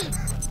treat.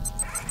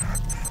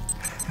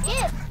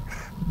 Give.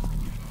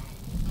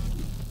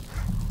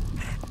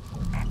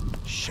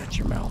 Shut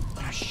your mouth.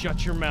 You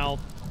shut your mouth.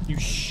 You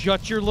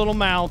shut your little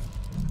mouth.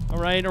 All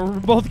right, or we're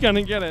both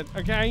gonna get it.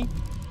 Okay?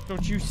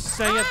 Don't you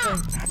say a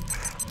thing.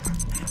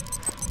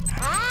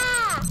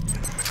 Ah!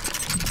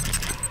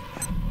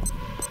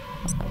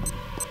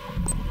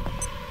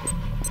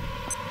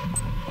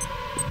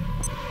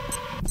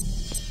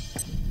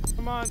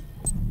 Come on.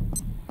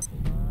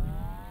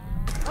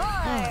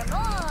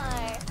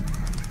 More.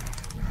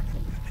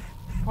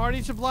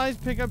 Party supplies.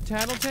 Pick up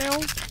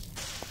Tattletail.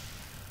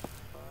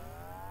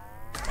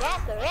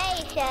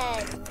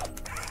 Decoration.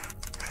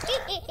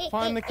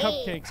 Find the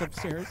cupcakes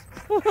upstairs.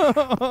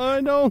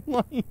 I don't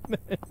like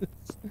this.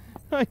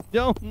 I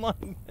don't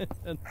like this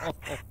at all.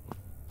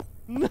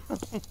 No.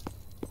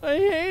 I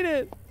hate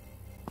it.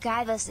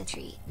 Give us a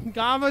treat.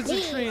 Gava's a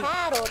We treat.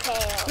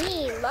 Tattletail.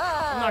 We love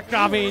I'm not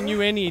gavaing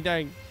you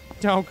anything,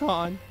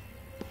 Delcon.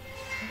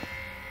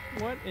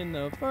 What in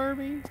the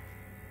Furby?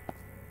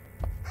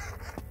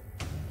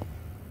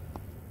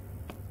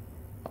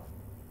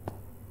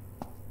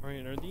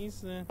 Alright, are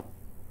these the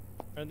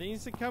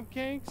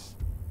cupcakes?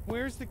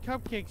 Where's the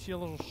cupcakes, you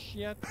little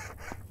shit?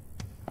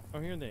 Oh,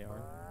 here they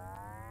are.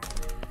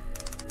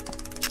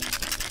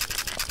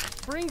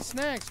 Bring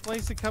snacks.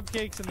 Place the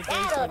cupcakes in the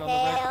basement on the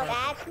red Tattletail, carpet.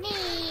 that's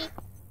me.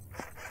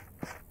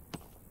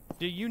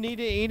 Do you need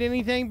to eat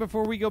anything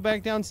before we go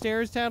back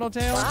downstairs,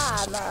 Tattletail?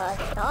 Mama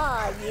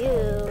saw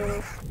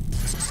you.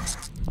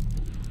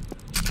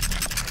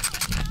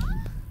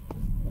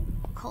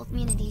 Cult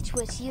Unity,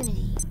 Twitch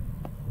Unity.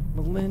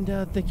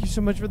 Melinda, thank you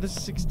so much for the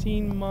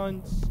 16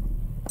 months.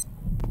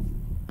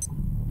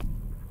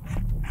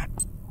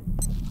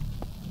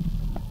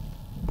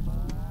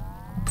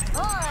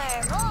 More.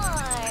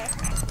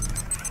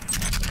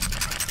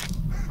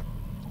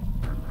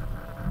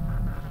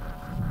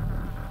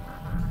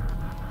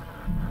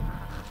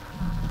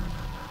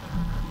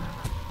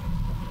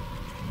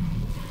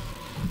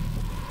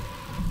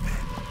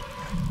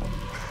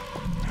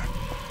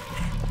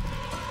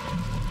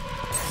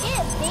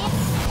 Give me.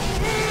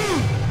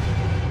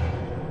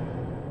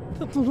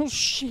 The little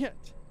shit.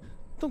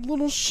 The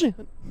little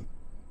shit.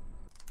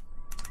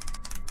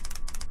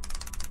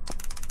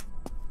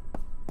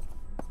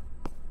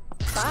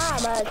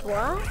 Mama's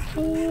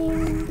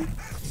watching.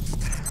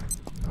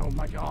 Oh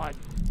my god.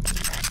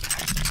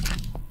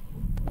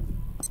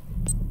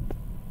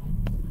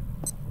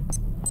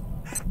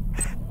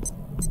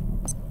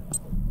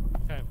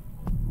 Okay.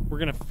 We're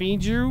gonna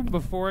feed you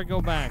before I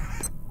go back.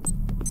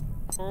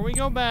 Before we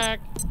go back,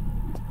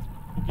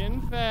 you're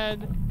getting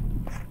fed.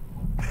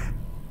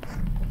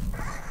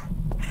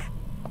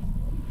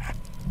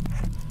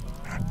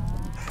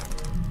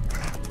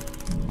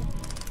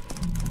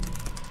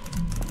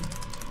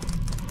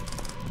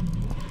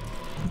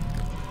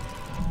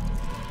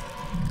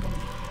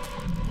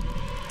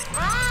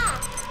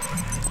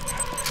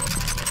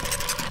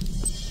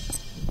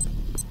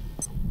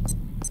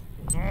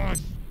 Ugh.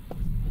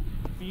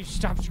 Will you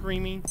stop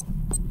screaming?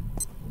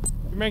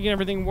 You're making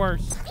everything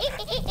worse.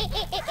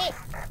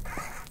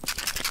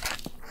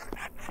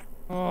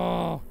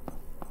 Oh.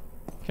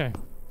 Okay.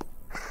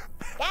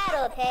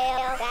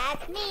 Tattletail,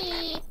 that's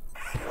me.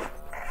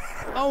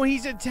 Oh,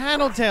 he's a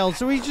Tattletail,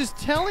 so he's just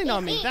telling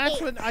on me. That's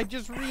what I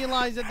just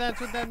realized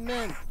that's what that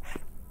meant.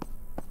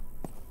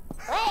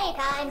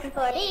 Playtime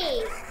for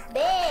these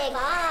big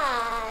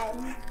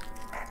on.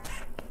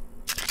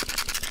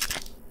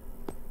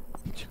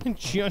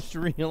 Just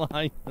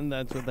realized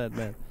that's what that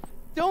meant.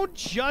 Don't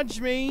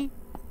judge me.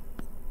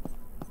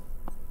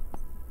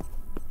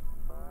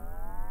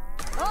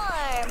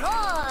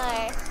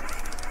 More.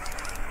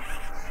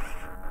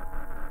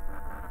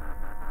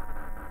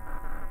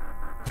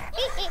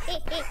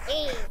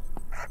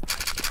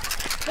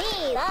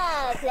 We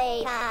love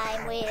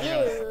playtime with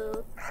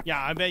you.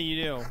 Yeah, I bet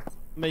you do.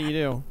 I bet you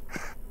do.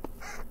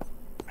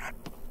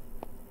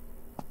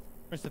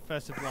 Where's the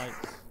festive lights?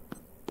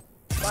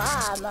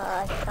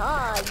 Mama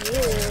saw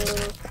you.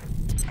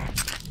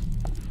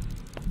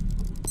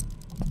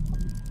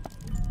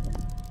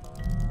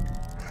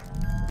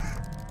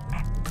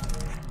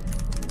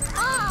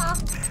 Ah!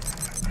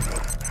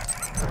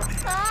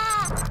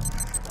 Ah!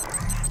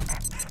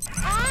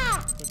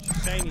 Ah! Don't you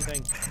say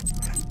anything.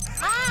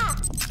 Ah!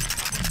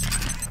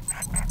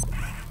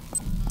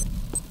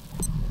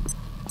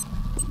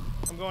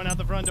 I'm going out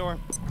the front door.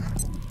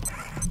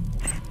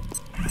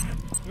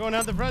 I'm going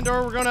out the front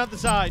door. We're going out the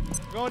side.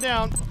 We're going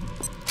down.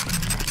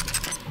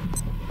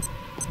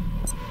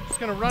 Just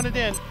gonna run it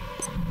in.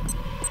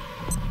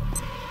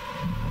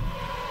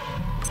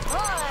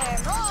 More.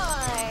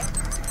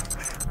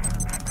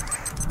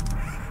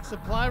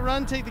 Supply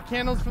run. Take the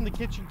candles from the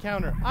kitchen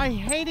counter. I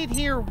hate it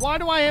here. Why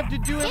do I have to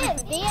do it?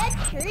 Give me a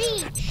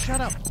treat.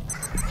 Shut up.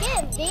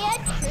 Give me a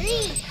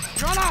treat.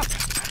 Shut up.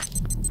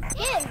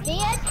 Give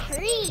me a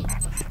treat.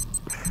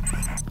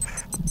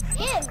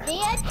 Give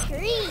me a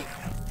treat.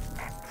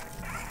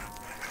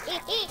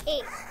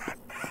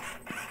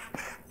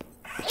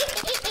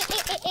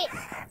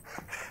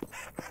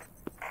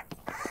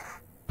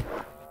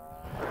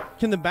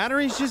 Can the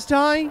batteries just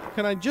die?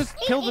 Can I just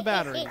kill the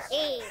batteries?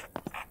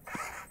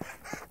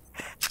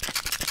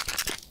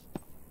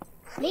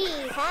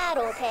 Me,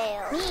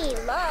 Tattletail. Me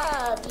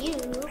love you.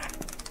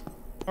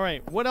 All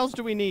right, what else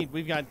do we need?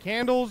 We've got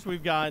candles,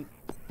 we've got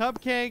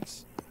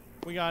cupcakes,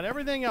 we got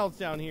everything else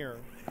down here.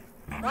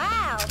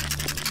 Wow.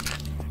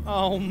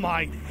 Oh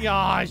my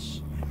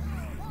gosh.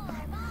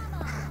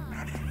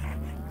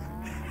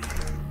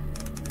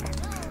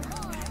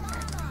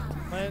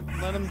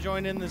 Let him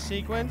join in the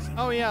sequence.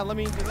 Oh yeah, let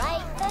me just...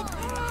 Light the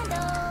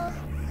candles.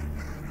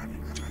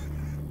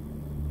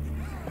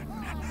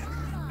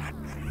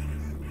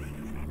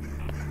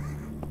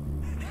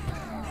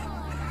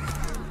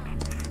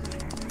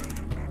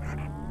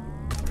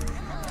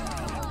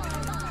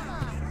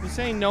 You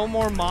saying no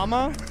more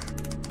mama?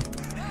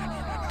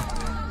 Now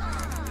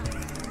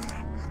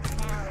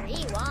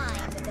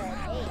rewind the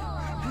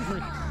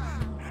tape.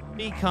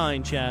 Be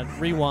kind, Chad.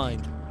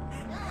 Rewind.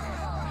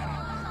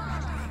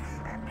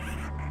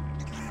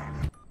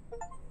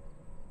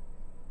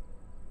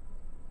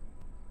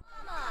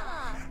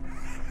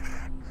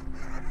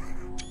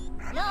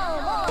 No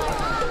more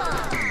mama.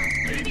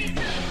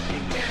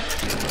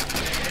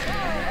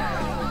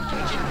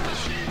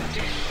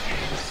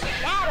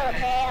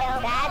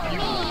 Tattletail, that's me.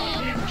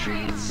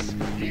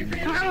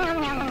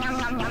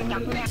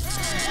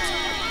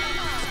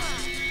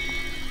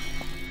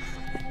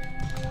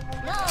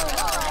 No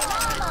more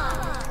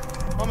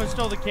mama. Mama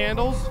stole the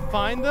candles.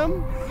 Find them? No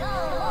more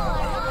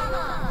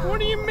mama. What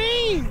do you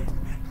mean?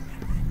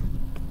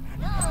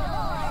 No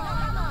more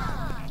mama.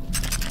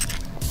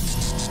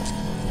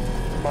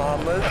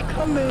 Mama's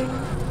coming.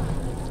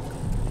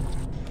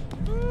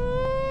 No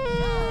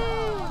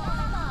more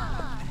mama.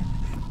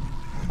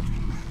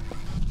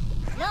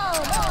 No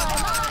more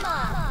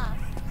mama.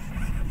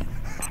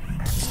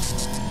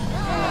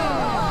 No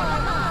more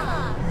mama.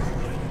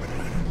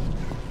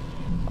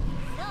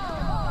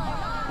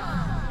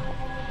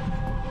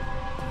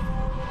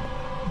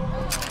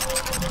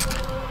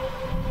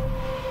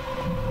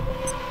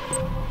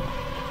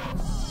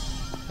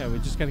 Okay, we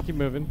just gotta keep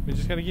moving. We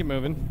just gotta keep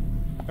moving.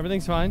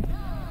 Everything's fine.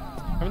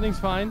 Everything's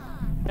fine.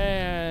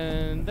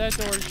 And that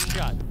door is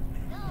shut.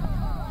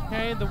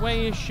 Okay, the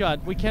way is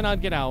shut. We cannot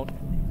get out.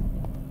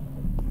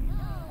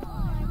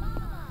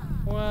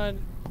 What?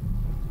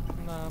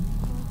 No.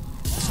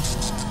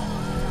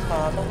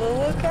 Mama will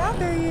look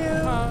after you.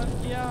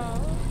 Yeah.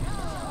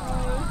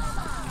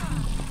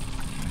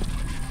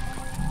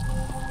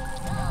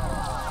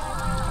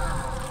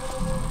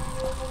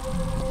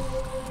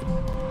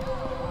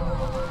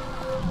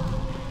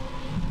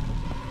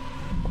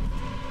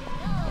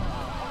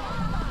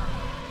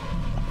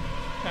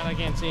 God, I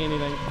can't see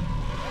anything.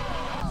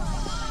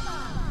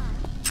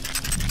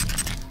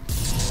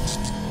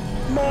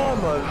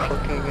 Mama's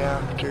looking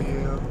after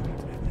you.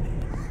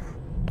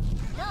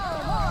 No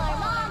more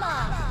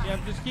mama. Yep,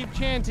 just keep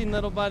chanting,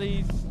 little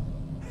buddies.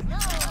 No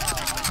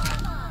more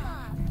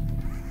mama.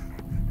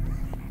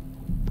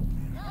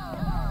 No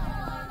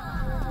more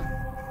mama.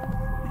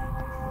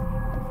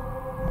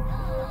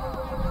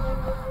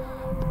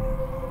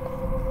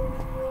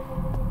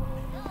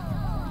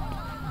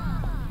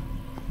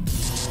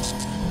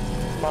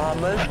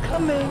 Mama's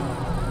coming.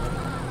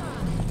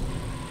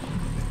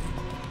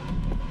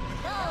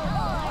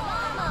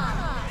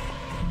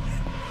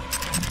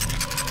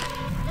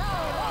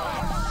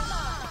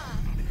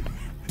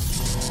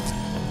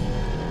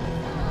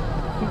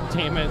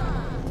 Damn it.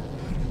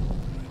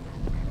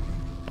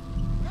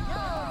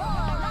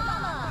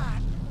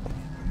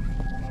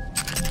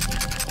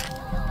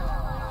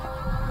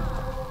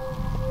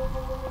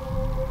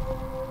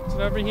 Is it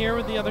over here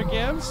with the other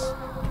gifts?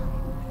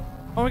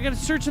 Oh, we gotta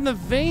search in the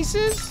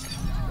vases?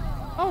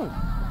 Oh.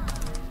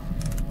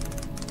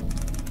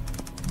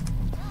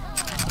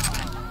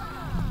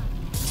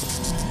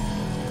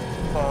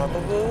 Mama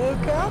will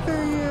look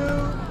after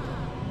you.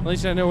 At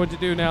least I know what to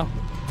do now.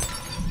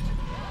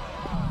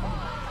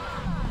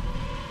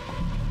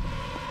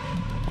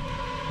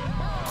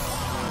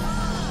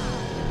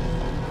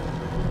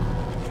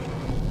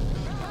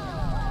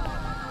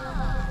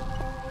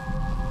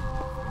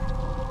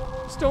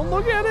 Just don't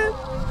look at it.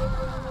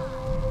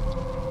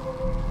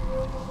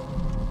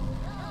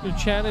 Your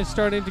chat is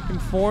starting to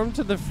conform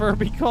to the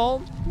Furby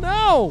cult?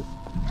 No!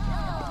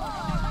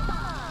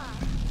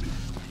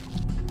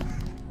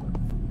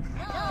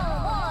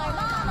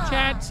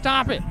 Chat,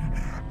 stop it.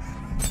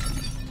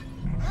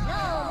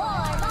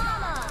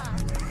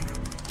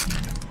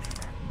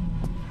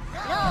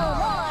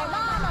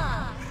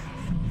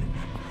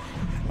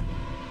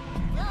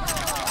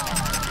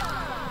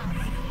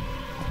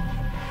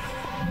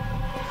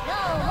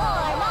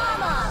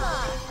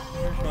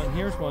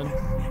 Here's one.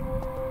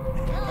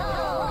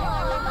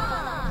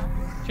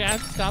 Chat,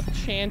 stop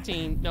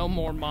chanting no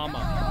more mama.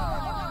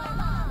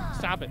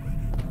 Stop it.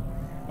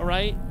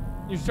 Alright?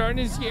 You're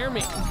starting to scare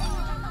me.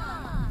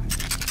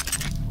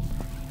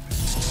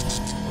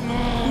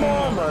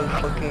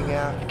 Mama's looking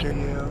after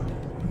you.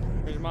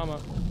 Where's mama?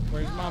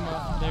 Where's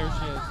mama? There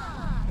she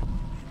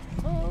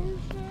is. Oh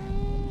shit.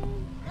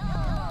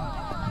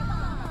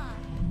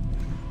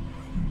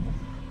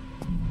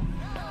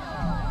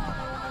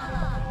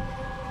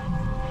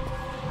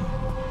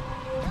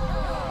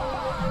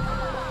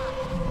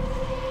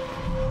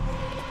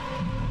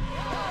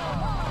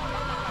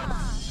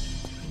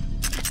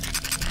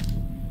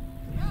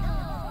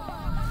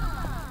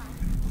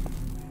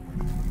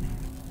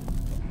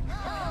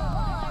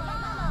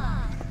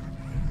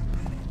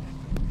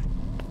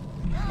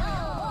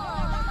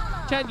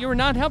 Chat, you were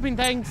not helping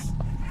things.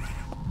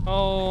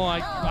 Oh, I.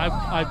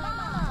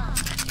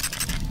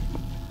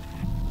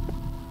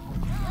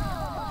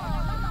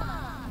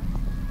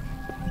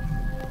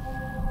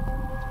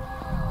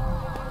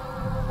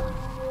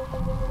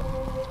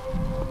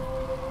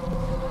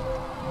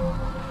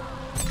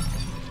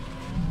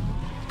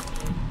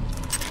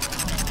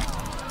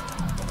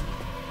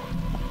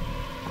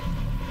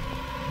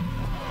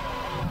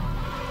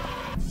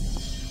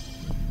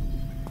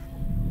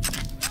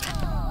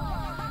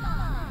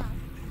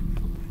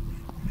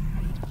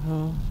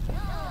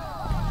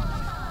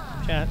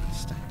 Chat,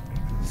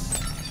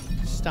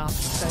 stop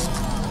saying.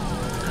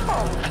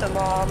 Come to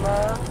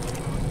Mama.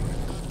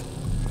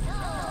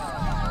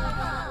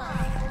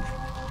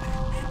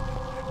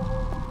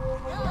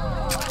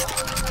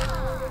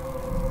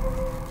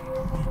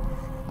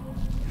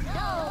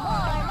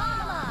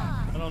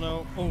 I don't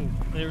know. Oh,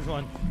 there's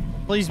one.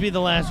 Please be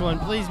the last one.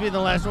 Please be the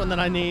last one that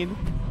I need.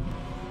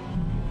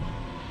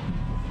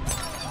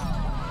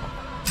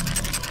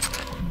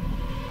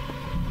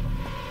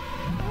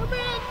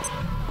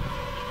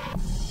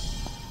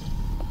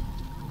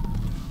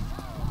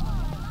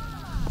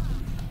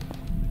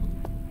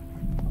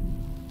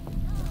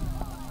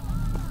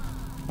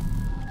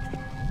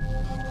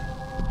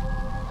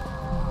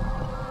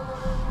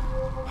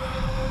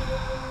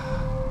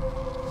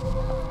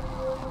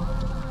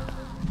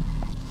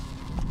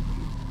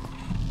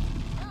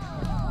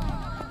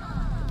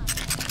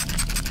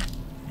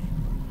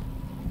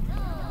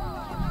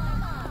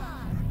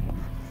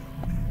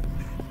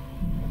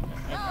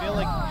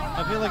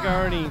 I feel like I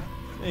already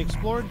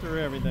explored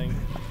through everything.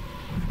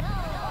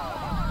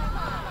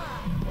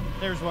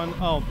 There's one.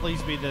 Oh,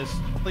 please be this.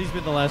 Please be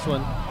the last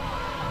one.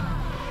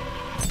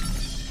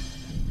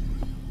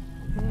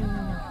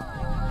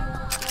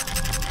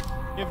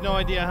 You have no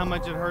idea how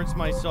much it hurts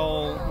my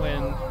soul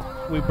when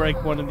we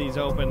break one of these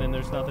open and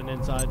there's nothing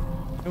inside.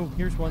 Oh,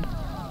 here's one.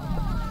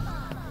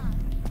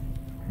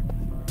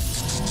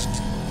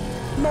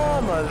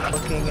 Mama's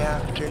looking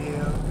after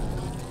you.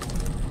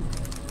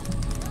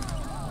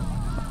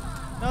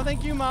 No,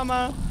 thank you,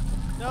 Mama.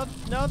 No,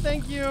 no,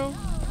 thank you.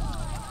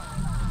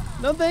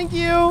 No, thank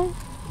you.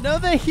 No,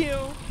 thank you.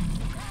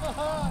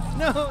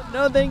 No,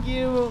 no, thank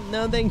you.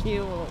 No, thank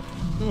you.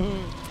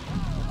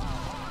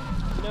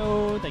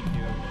 No, thank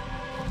you.